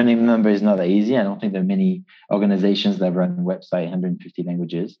running the number is not that easy. I don't think there are many organizations that run a website in 150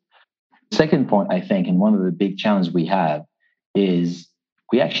 languages. Second point, I think, and one of the big challenges we have is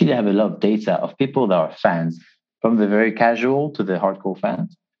we actually have a lot of data of people that are fans, from the very casual to the hardcore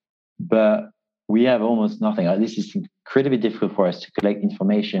fans, but we have almost nothing. This is incredibly difficult for us to collect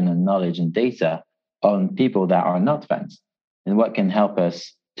information and knowledge and data on people that are not fans and what can help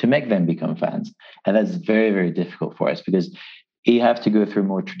us to make them become fans. And that's very, very difficult for us because you have to go through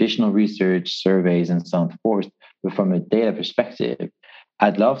more traditional research, surveys, and so on and so forth. But from a data perspective,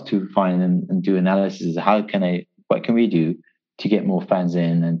 I'd love to find and do analysis. What can we do to get more fans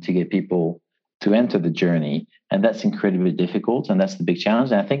in and to get people to enter the journey? And that's incredibly difficult. And that's the big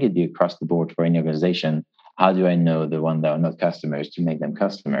challenge. And I think it'd be across the board for any organization. How do I know the one that are not customers to make them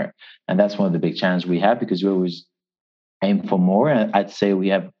customer? And that's one of the big challenges we have because we always aim for more. And I'd say we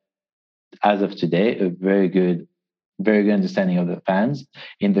have, as of today, a very good understanding of the fans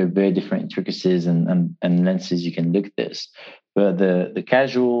in their very different intricacies and lenses you can look at this. But the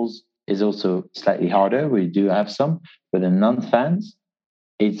casuals is also slightly harder. We do have some, but the non-fans,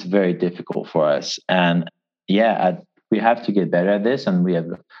 it's very difficult for us. And we have to get better at this, and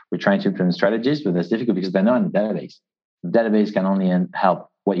we're trying to implement strategies, but that's difficult because they're not in the database. The database can only help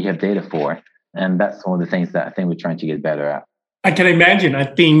what you have data for, and that's one of the things that I think we're trying to get better at. I can imagine. I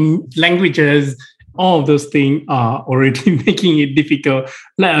think languages, all of those things are already making it difficult,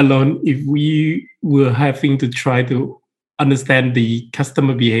 let alone if we were having to try to understand the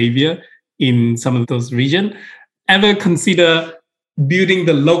customer behavior in some of those regions. Ever consider building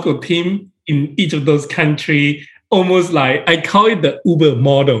the local team in each of those countries, almost like, I call it the Uber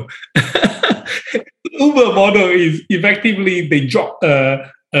model. Uber model is effectively they drop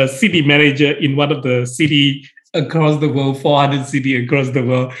a city manager in one of the city across the world, 400 cities across the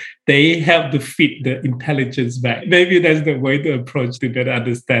world. They help to fit the intelligence back. Maybe that's the way to approach to better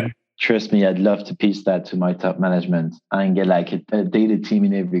understand. Trust me, I'd love to pitch that to my top management and get like a data team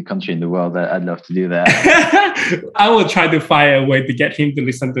in every country in the world. I'd love to do that. I will try to find a way to get him to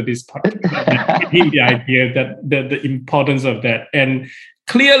listen to this podcast. Give him the idea that the importance of that. And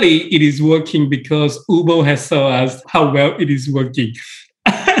clearly it is working because Uber has shown us how well it is working.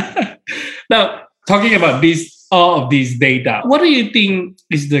 Now, talking about all of these data, what do you think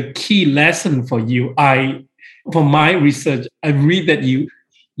is the key lesson for you? From my research, I read that you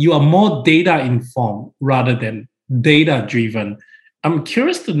are more data informed rather than data driven. I'm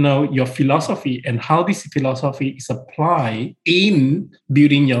curious to know your philosophy and how this philosophy is applied in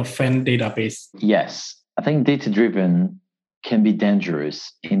building your fan database. Yes, I think data driven can be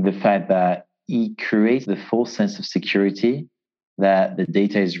dangerous in the fact that it creates the false sense of security that the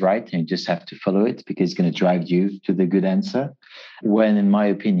data is right and you just have to follow it because it's going to drive you to the good answer. When, in my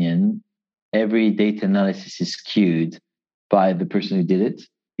opinion, every data analysis is skewed by the person who did it.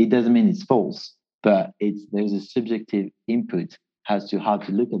 It doesn't mean it's false, but there's a subjective input as to how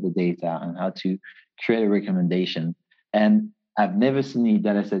to look at the data and how to create a recommendation. And I've never seen any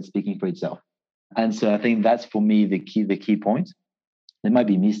data set speaking for itself. And so I think that's for me the key point. There might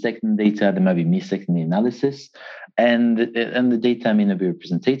be mistakes in the data, there might be mistakes in the analysis, and the data may not be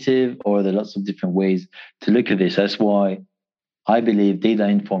representative, or there are lots of different ways to look at this. That's why I believe data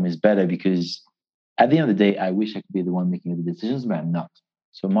informed is better, because at the end of the day, I wish I could be the one making the decisions, but I'm not.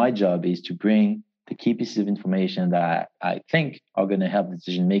 So my job is to bring the key pieces of information that I think are going to help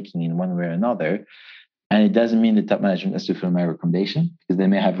decision making in one way or another. And it doesn't mean the top management has to follow my recommendation, because they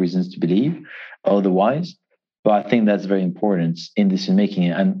may have reasons to believe otherwise. But I think that's very important in decision making.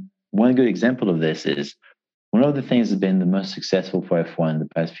 And one good example of this is one of the things that's been the most successful for F1 in the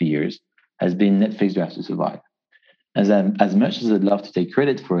past few years has been Netflix Drive to Survive. As much as I'd love to take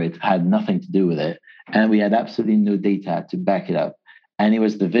credit for it, I had nothing to do with it. And we had absolutely no data to back it up. And it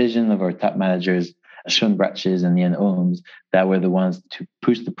was the vision of our top managers, Sean Bratches and Ian Holmes, that were the ones to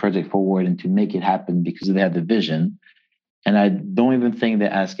push the project forward and to make it happen because they had the vision. And I don't even think they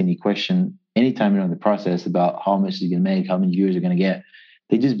ask any question anytime around the process about how much you're going to make, how many viewers you're going to get.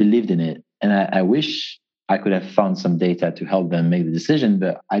 They just believed in it. And I wish I could have found some data to help them make the decision,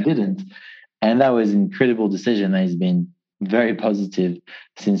 but I didn't. And that was an incredible decision that has been very positive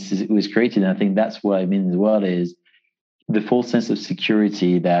since it was created. And I think that's what I mean as well, is the full sense of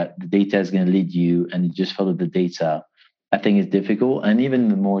security that the data is going to lead you and you just follow the data, I think is difficult. And even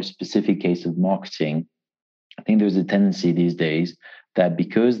the more specific case of marketing, I think there's a tendency these days that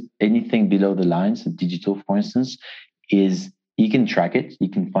because anything below the lines of digital, for instance, is you can track it, you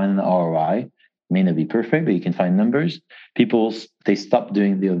can find an ROI, may not be perfect, but you can find numbers. People, they stop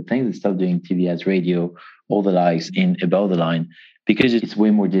doing the other things, they stop doing TV ads, radio, all the likes in above the line. because it's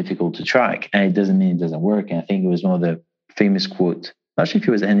way more difficult to track. And it doesn't mean it doesn't work. And I think it was one of the famous quote, not sure if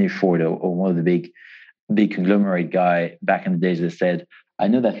it was Henry Ford or one of the big conglomerate guy back in the days that said, I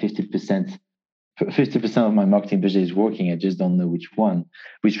know that 50% of my marketing budget is working. I just don't know which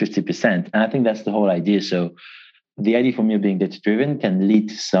 50%. And I think that's the whole idea. So the idea for me of being data driven can lead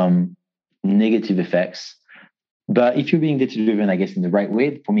to some negative effects. But if you're being data driven, I guess in the right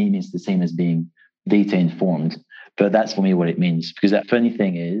way, for me, it means the same as being data informed. But that's for me what it means. Because the funny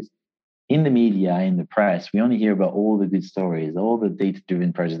thing is, in the media, in the press, we only hear about all the good stories, all the data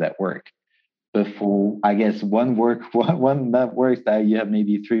driven projects that work. But for, I guess, one that works, that you have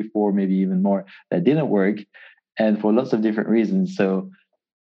maybe 3, 4, maybe even more that didn't work, and for lots of different reasons. So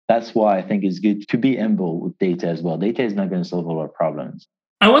that's why I think it's good to be humble with data as well. Data is not going to solve all our problems.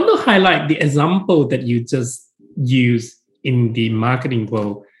 I want to highlight the example that you just used in the marketing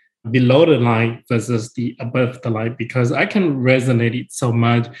world, below the line versus the above the line, because I can resonate it so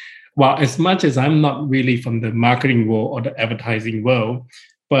much. Well, as much as I'm not really from the marketing world or the advertising world,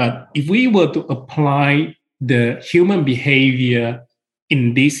 but if we were to apply the human behavior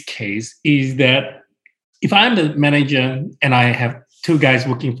in this case, is that if I'm the manager and I have 2 guys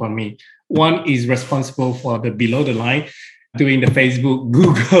working for me, one is responsible for the below the line, doing the Facebook,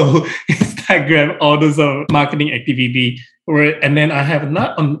 Google, Instagram, all those marketing activity. And then I have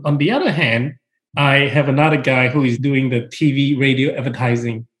not, on the other hand, I have another guy who is doing the TV, radio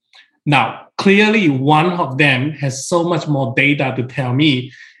advertising. Now, clearly one of them has so much more data to tell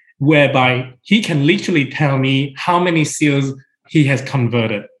me, whereby he can literally tell me how many sales he has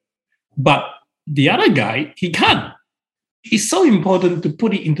converted. But the other guy, he can't. It's so important to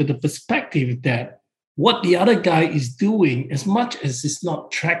put it into the perspective that what the other guy is doing, as much as it's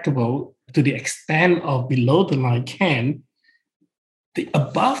not trackable to the extent of below the line can, the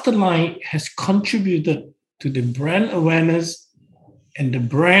above the line has contributed to the brand awareness and the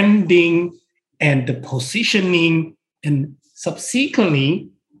branding and the positioning, and subsequently,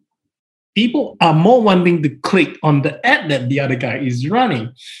 people are more wanting to click on the ad that the other guy is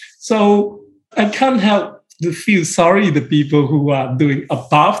running. So I can't help to feel sorry the people who are doing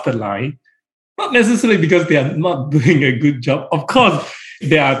above the line, not necessarily because they are not doing a good job. Of course,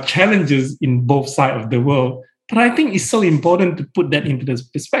 there are challenges in both sides of the world, but I think it's so important to put that into this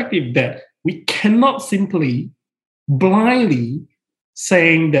perspective that we cannot simply blindly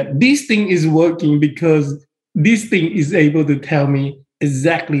saying that this thing is working because this thing is able to tell me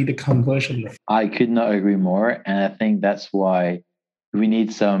exactly the conversion rate. I could not agree more. And I think that's why we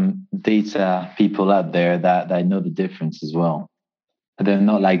need some data people out there that know the difference as well. They're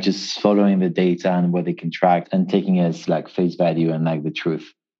not like just following the data and what they can track and taking it as like face value and like the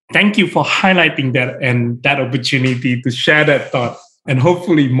truth. Thank you for highlighting that and that opportunity to share that thought. And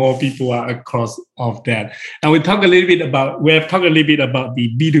hopefully more people are across of that. And we have talked a little bit about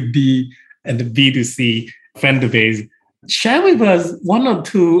the B2B and the B2C fan base. Share with us 1 or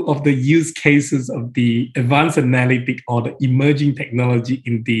 2 of the use cases of the advanced analytic or the emerging technology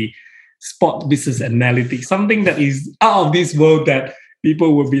in the sport business analytics, something that is out of this world that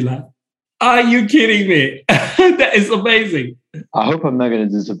people will be like, are you kidding me? That is amazing. I hope I'm not going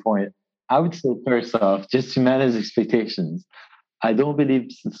to disappoint. I would say first off, just to manage expectations, I don't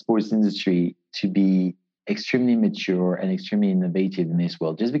believe the sports industry to be extremely mature and extremely innovative in this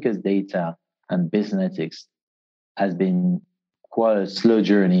world, just because data and business analytics has been quite a slow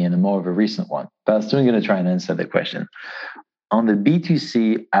journey and a more of a recent one. But I'm still going to try and answer the question. On the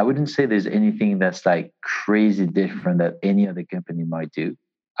B2C, I wouldn't say there's anything that's like crazy different that any other company might do.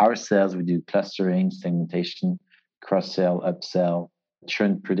 Ourselves, we do clustering, segmentation, cross-sell, upsell,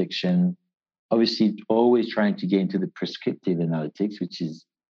 trend prediction. Obviously, always trying to get into the prescriptive analytics, which is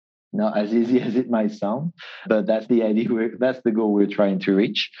not as easy as it might sound, but that's the idea. That's the goal we're trying to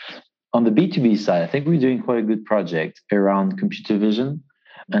reach. On the B2B side, I think we're doing quite a good project around computer vision,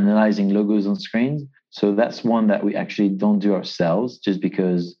 analyzing logos on screens. So that's one that we actually don't do ourselves, just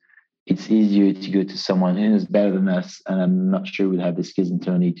because it's easier to go to someone who is better than us. And I'm not sure we'll have the skills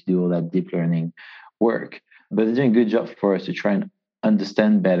internally to do all that deep learning work. But they're doing a good job for us to try and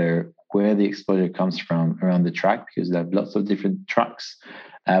understand better where the exposure comes from around the track, because they have lots of different tracks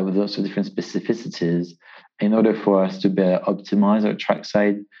with lots of different specificities in order for us to better optimize our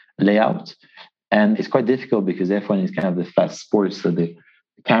trackside layout. And it's quite difficult because F1 is kind of the fast sport. So the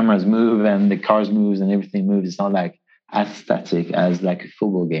cameras move and the cars moves and everything moves. It's not like as static as like a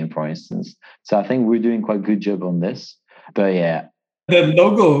football game, for instance. So I think we're doing quite a good job on this. But yeah. The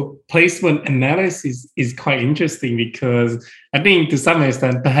logo placement analysis is quite interesting because I think to some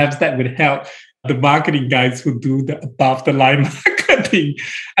extent, perhaps that would help the marketing guys who do the above the line marketing.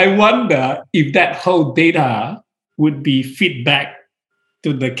 I wonder if that whole data would be feedback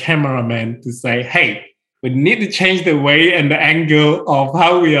to the cameraman to say, hey, we need to change the way and the angle of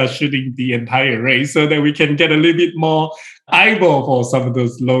how we are shooting the entire race so that we can get a little bit more eyeball for some of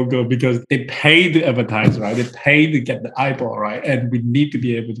those logos, because they pay to advertise, right? They pay to get the eyeball, right? And we need to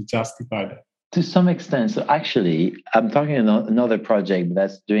be able to justify that. To some extent. So actually, I'm talking about another project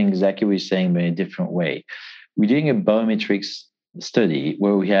that's doing exactly what you're saying, but in a different way. We're doing a biometrics study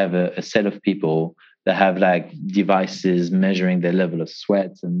where we have a set of people that have like devices measuring their level of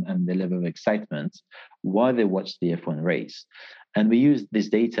sweat and their level of excitement while they watch the F1 race. And we use this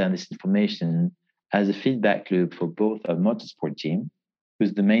data and this information as a feedback loop for both our motorsport team,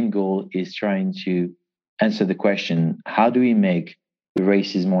 whose the main goal is trying to answer the question, how do we make the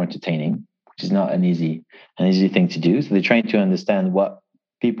races more entertaining? Which is not an easy thing to do. So they're trying to understand what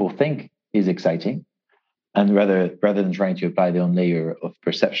people think is exciting, and rather than trying to apply their own layer of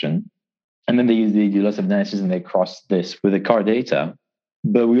perception. And then they do lots of analysis and they cross this with the car data.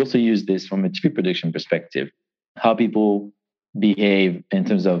 But we also use this from a TV production perspective, how people behave in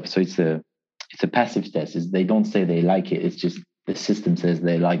terms of, so it's a passive test. They don't say they like it. It's just the system says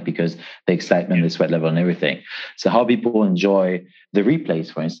they like because the excitement, the sweat level and everything. So how people enjoy the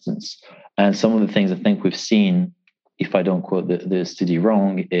replays, for instance. And some of the things I think we've seen, if I don't quote the study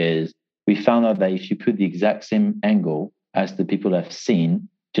wrong, is we found out that if you put the exact same angle as the people have seen,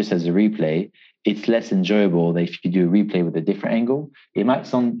 just as a replay, it's less enjoyable than if you do a replay with a different angle. It might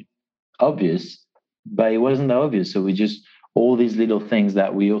sound obvious, but it wasn't that obvious. So we just, all these little things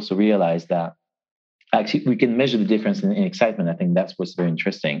that we also realized that actually we can measure the difference in excitement. I think that's what's very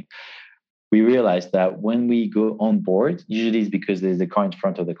interesting. We realized that when we go on board, usually it's because there's a car in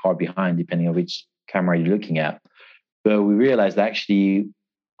front or the car behind, depending on which camera you're looking at. But we realized actually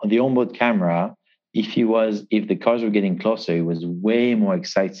on the onboard camera, if the cars were getting closer, it was way more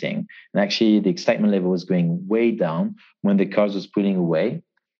exciting. And actually the excitement level was going way down when the cars was pulling away,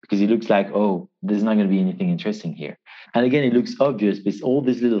 because it looks like, oh, there's not going to be anything interesting here. And again, it looks obvious, but it's all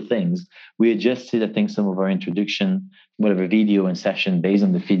these little things. We adjusted, I think, some of our introduction, whatever video and session based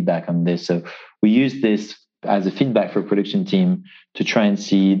on the feedback on this. So we use this as a feedback for a production team to try and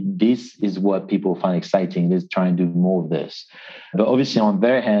see this is what people find exciting. Let's try and do more of this. But obviously on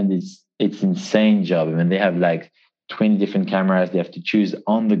their hand, it's insane job. I mean, they have like 20 different cameras. They have to choose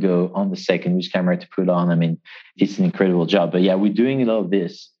on the go, on the second, which camera to put on. I mean, it's an incredible job. But yeah, we're doing a lot of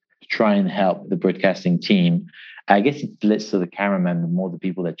this to try and help the broadcasting team. I guess it's less so the cameraman, the more the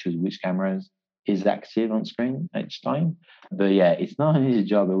people that choose which cameras is active on screen each time. But yeah, it's not an easy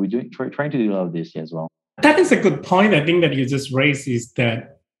job, but we're trying to do a lot of this as well. That is a good point, I think, that you just raised, is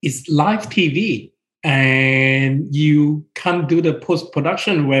that it's live TV. And you can't do the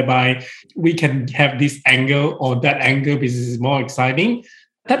post-production whereby we can have this angle or that angle because it's more exciting.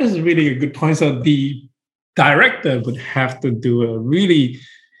 That is really a good point. So the director would have to do a really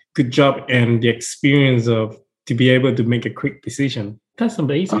good job and the experience of to be able to make a quick decision. That's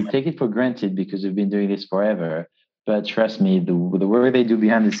amazing. I take it for granted because we've been doing this forever. But trust me, the work they do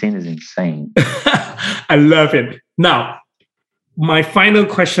behind the scenes is insane. I love it. Now, my final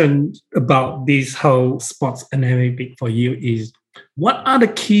question about this whole sports analytics for you is, what are the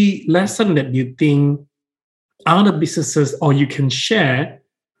key lessons that you think other businesses or you can share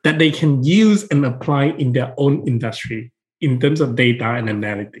that they can use and apply in their own industry in terms of data and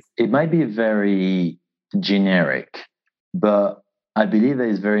analytics? It might be very generic, but I believe that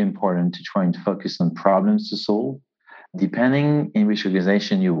it's very important to try and focus on problems to solve. Depending in which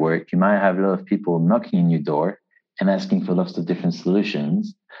organization you work, you might have a lot of people knocking on your door and asking for lots of different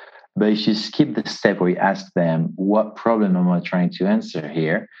solutions. But if you skip the step where you ask them, what problem am I trying to answer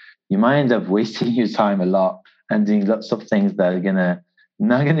here? You might end up wasting your time a lot and doing lots of things that are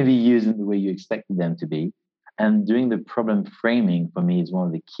not gonna be used in the way you expected them to be. And doing the problem framing for me is one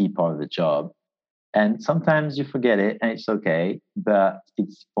of the key part of the job. And sometimes you forget it and it's okay, but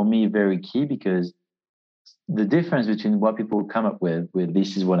it's for me very key, because the difference between what people come up with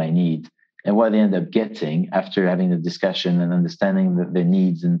this is what I need and what they end up getting after having the discussion and understanding their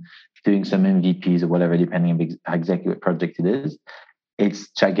needs and doing some MVPs or whatever, depending on exactly what project it is, it's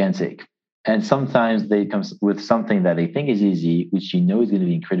gigantic. And sometimes they come with something that they think is easy, which is going to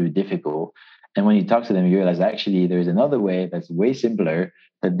be incredibly difficult. And when you talk to them, you realize actually there's another way that's way simpler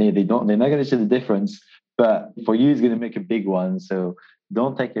that they're not going to see the difference, but for you, it's going to make a big one. So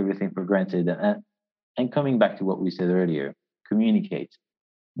don't take everything for granted. And coming back to what we said earlier, communicate,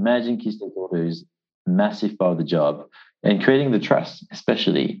 managing key stakeholders, massive part of the job, and creating the trust,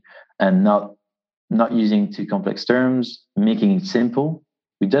 especially, and not using too complex terms, making it simple.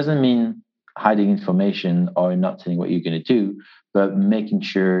 It doesn't mean hiding information or not telling what you're going to do, but making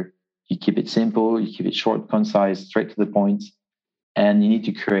sure You keep it simple, you keep it short, concise, straight to the point, and you need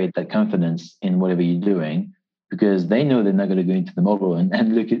to create that confidence in whatever you're doing because they know they're not going to go into the model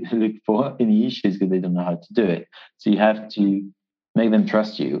and look for any issues because they don't know how to do it. So you have to make them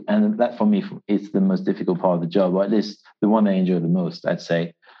trust you. And that for me is the most difficult part of the job, or at least the one I enjoy the most, I'd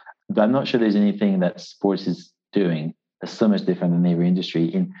say. But I'm not sure there's anything that sports is doing that's so much different than every industry.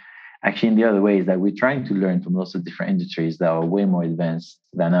 In the other ways that we're trying to learn from lots of different industries that are way more advanced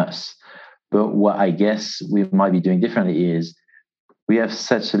than us. But what I guess we might be doing differently is we have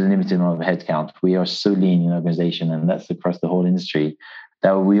such a limited amount of headcount. We are so lean in the organization, and that's across the whole industry,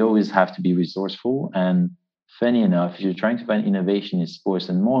 that we always have to be resourceful. And funny enough, if you're trying to find innovation in sports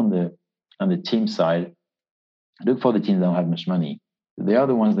and more on the team side, look for the teams that don't have much money. They are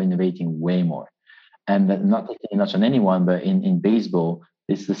the ones that are innovating way more. And not taking much on anyone, but in baseball,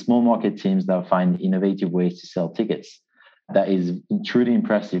 it's the small market teams that find innovative ways to sell tickets. That is truly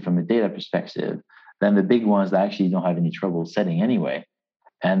impressive from a data perspective than the big ones that actually don't have any trouble selling anyway.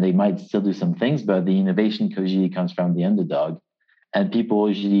 And they might still do some things, but the innovation usually comes from the underdog. And people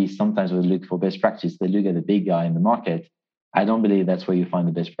usually sometimes will look for best practice. They look at the big guy in the market. I don't believe that's where you find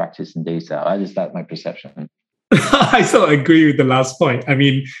the best practice in data. At least that's my perception. I so agree with the last point. I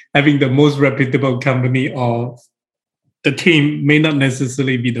mean, having the most reputable company or the team may not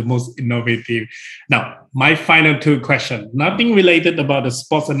necessarily be the most innovative. Now, my final two questions, nothing related about the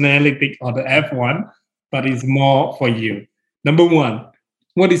sports analytics or the F1, but it's more for you. Number one,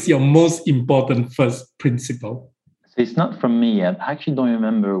 what is your most important first principle? So it's not from me. I actually don't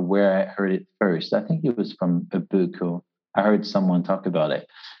remember where I heard it first. I think it was from a book or I heard someone talk about it.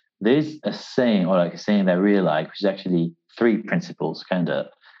 There's a saying, or like a saying that I really like, which is actually three principles, kind of,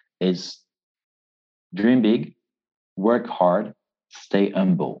 is dream big, work hard, stay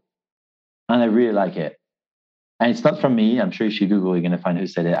humble. And I really like it. And it's not from me. I'm sure if you Google, you're going to find who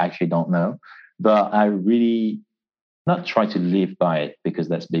said it. I actually don't know. But I really not try to live by it because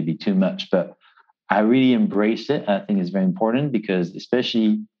that's maybe too much, but I really embrace it. I think it's very important because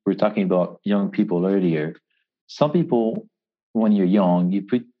especially we're talking about young people earlier. Some people, when you're young, you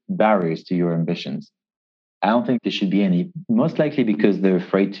put barriers to your ambitions. I don't think there should be any, most likely because they're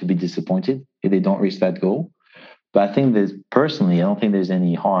afraid to be disappointed if they don't reach that goal. But I think I don't think there's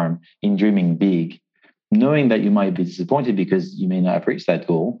any harm in dreaming big, knowing that you might be disappointed because you may not have reached that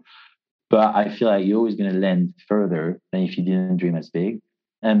goal. But I feel like you're always going to land further than if you didn't dream as big.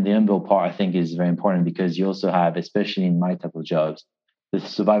 And the humble part, I think, is very important because you also have, especially in my type of jobs, the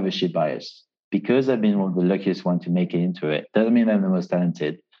survivorship bias. Because I've been one of the luckiest one to make it into it, doesn't mean I'm the most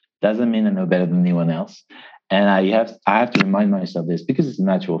talented. Doesn't mean I know better than anyone else. And I have to remind myself this because it's a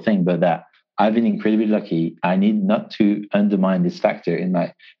natural thing, but that I've been incredibly lucky. I need not to undermine this factor in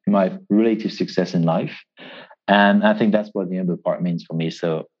my relative success in life. And I think that's what the humble part means for me.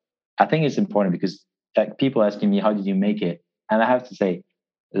 So I think it's important because like people asking me, how did you make it? And I have to say,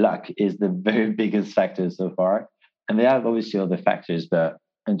 luck is the very biggest factor so far. And there are obviously other factors, but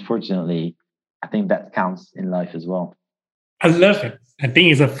unfortunately, I think that counts in life as well. I love it. I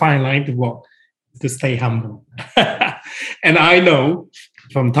think it's a fine line to walk, to stay humble. And I know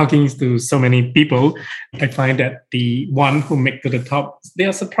from talking to so many people, I find that the one who make to the top, they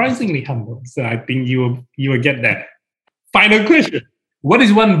are surprisingly humble. So I think you will get that. Final question. What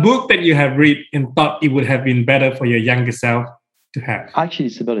is one book that you have read and thought it would have been better for your younger self to have? Actually,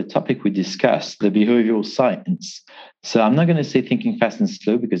 it's about a topic we discussed, the behavioral science. So I'm not going to say Thinking Fast and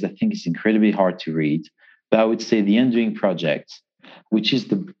Slow because I think it's incredibly hard to read. But I would say The Undoing Project, which is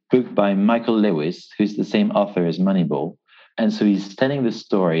the book by Michael Lewis, who's the same author as Moneyball. And so he's telling the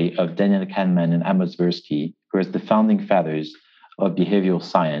story of Daniel Kahneman and Amos Tversky, who are the founding fathers of behavioral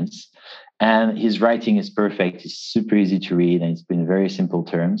science. And his writing is perfect. It's super easy to read, and it's in very simple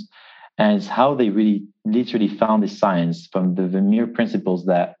terms. And it's how they really literally found this science from the mere principles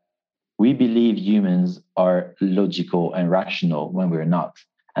that we believe humans are logical and rational when we're not.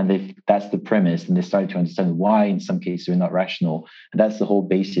 And that's the premise. And they started to understand why, in some cases, we're not rational. And that's the whole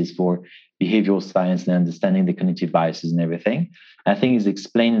basis for behavioral science and understanding the cognitive biases and everything. And I think it's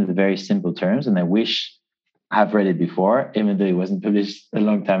explained in the very simple terms. And I wish I've read it before, even though it wasn't published a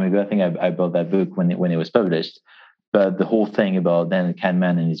long time ago. I think I bought that book when it was published. But the whole thing about Daniel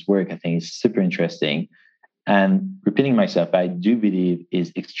Kahneman and his work, I think is super interesting. And repeating myself, I do believe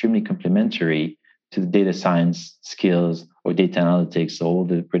is extremely complementary to the data science skills or data analytics, or all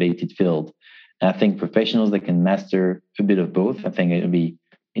the related field. And I think professionals that can master a bit of both, I think it'll be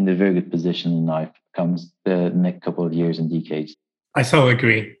in a very good position in life comes the next couple of years and decades. I so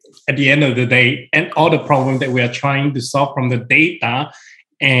agree. At the end of the day, and all the problems that we are trying to solve from the data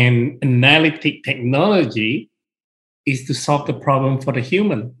and analytic technology is to solve the problem for the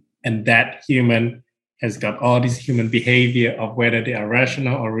human. and that human has got all this human behavior of whether they are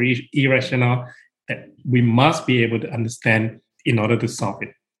rational or irrational that we must be able to understand in order to solve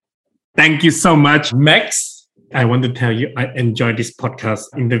it. Thank you so much, Max. I want to tell you, I enjoyed this podcast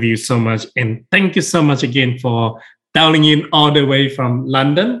interview so much. And thank you so much again for dialing in all the way from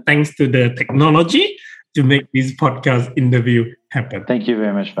London, thanks to the technology to make this podcast interview happen. Thank you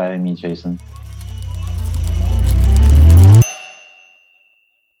very much for having me, Jason.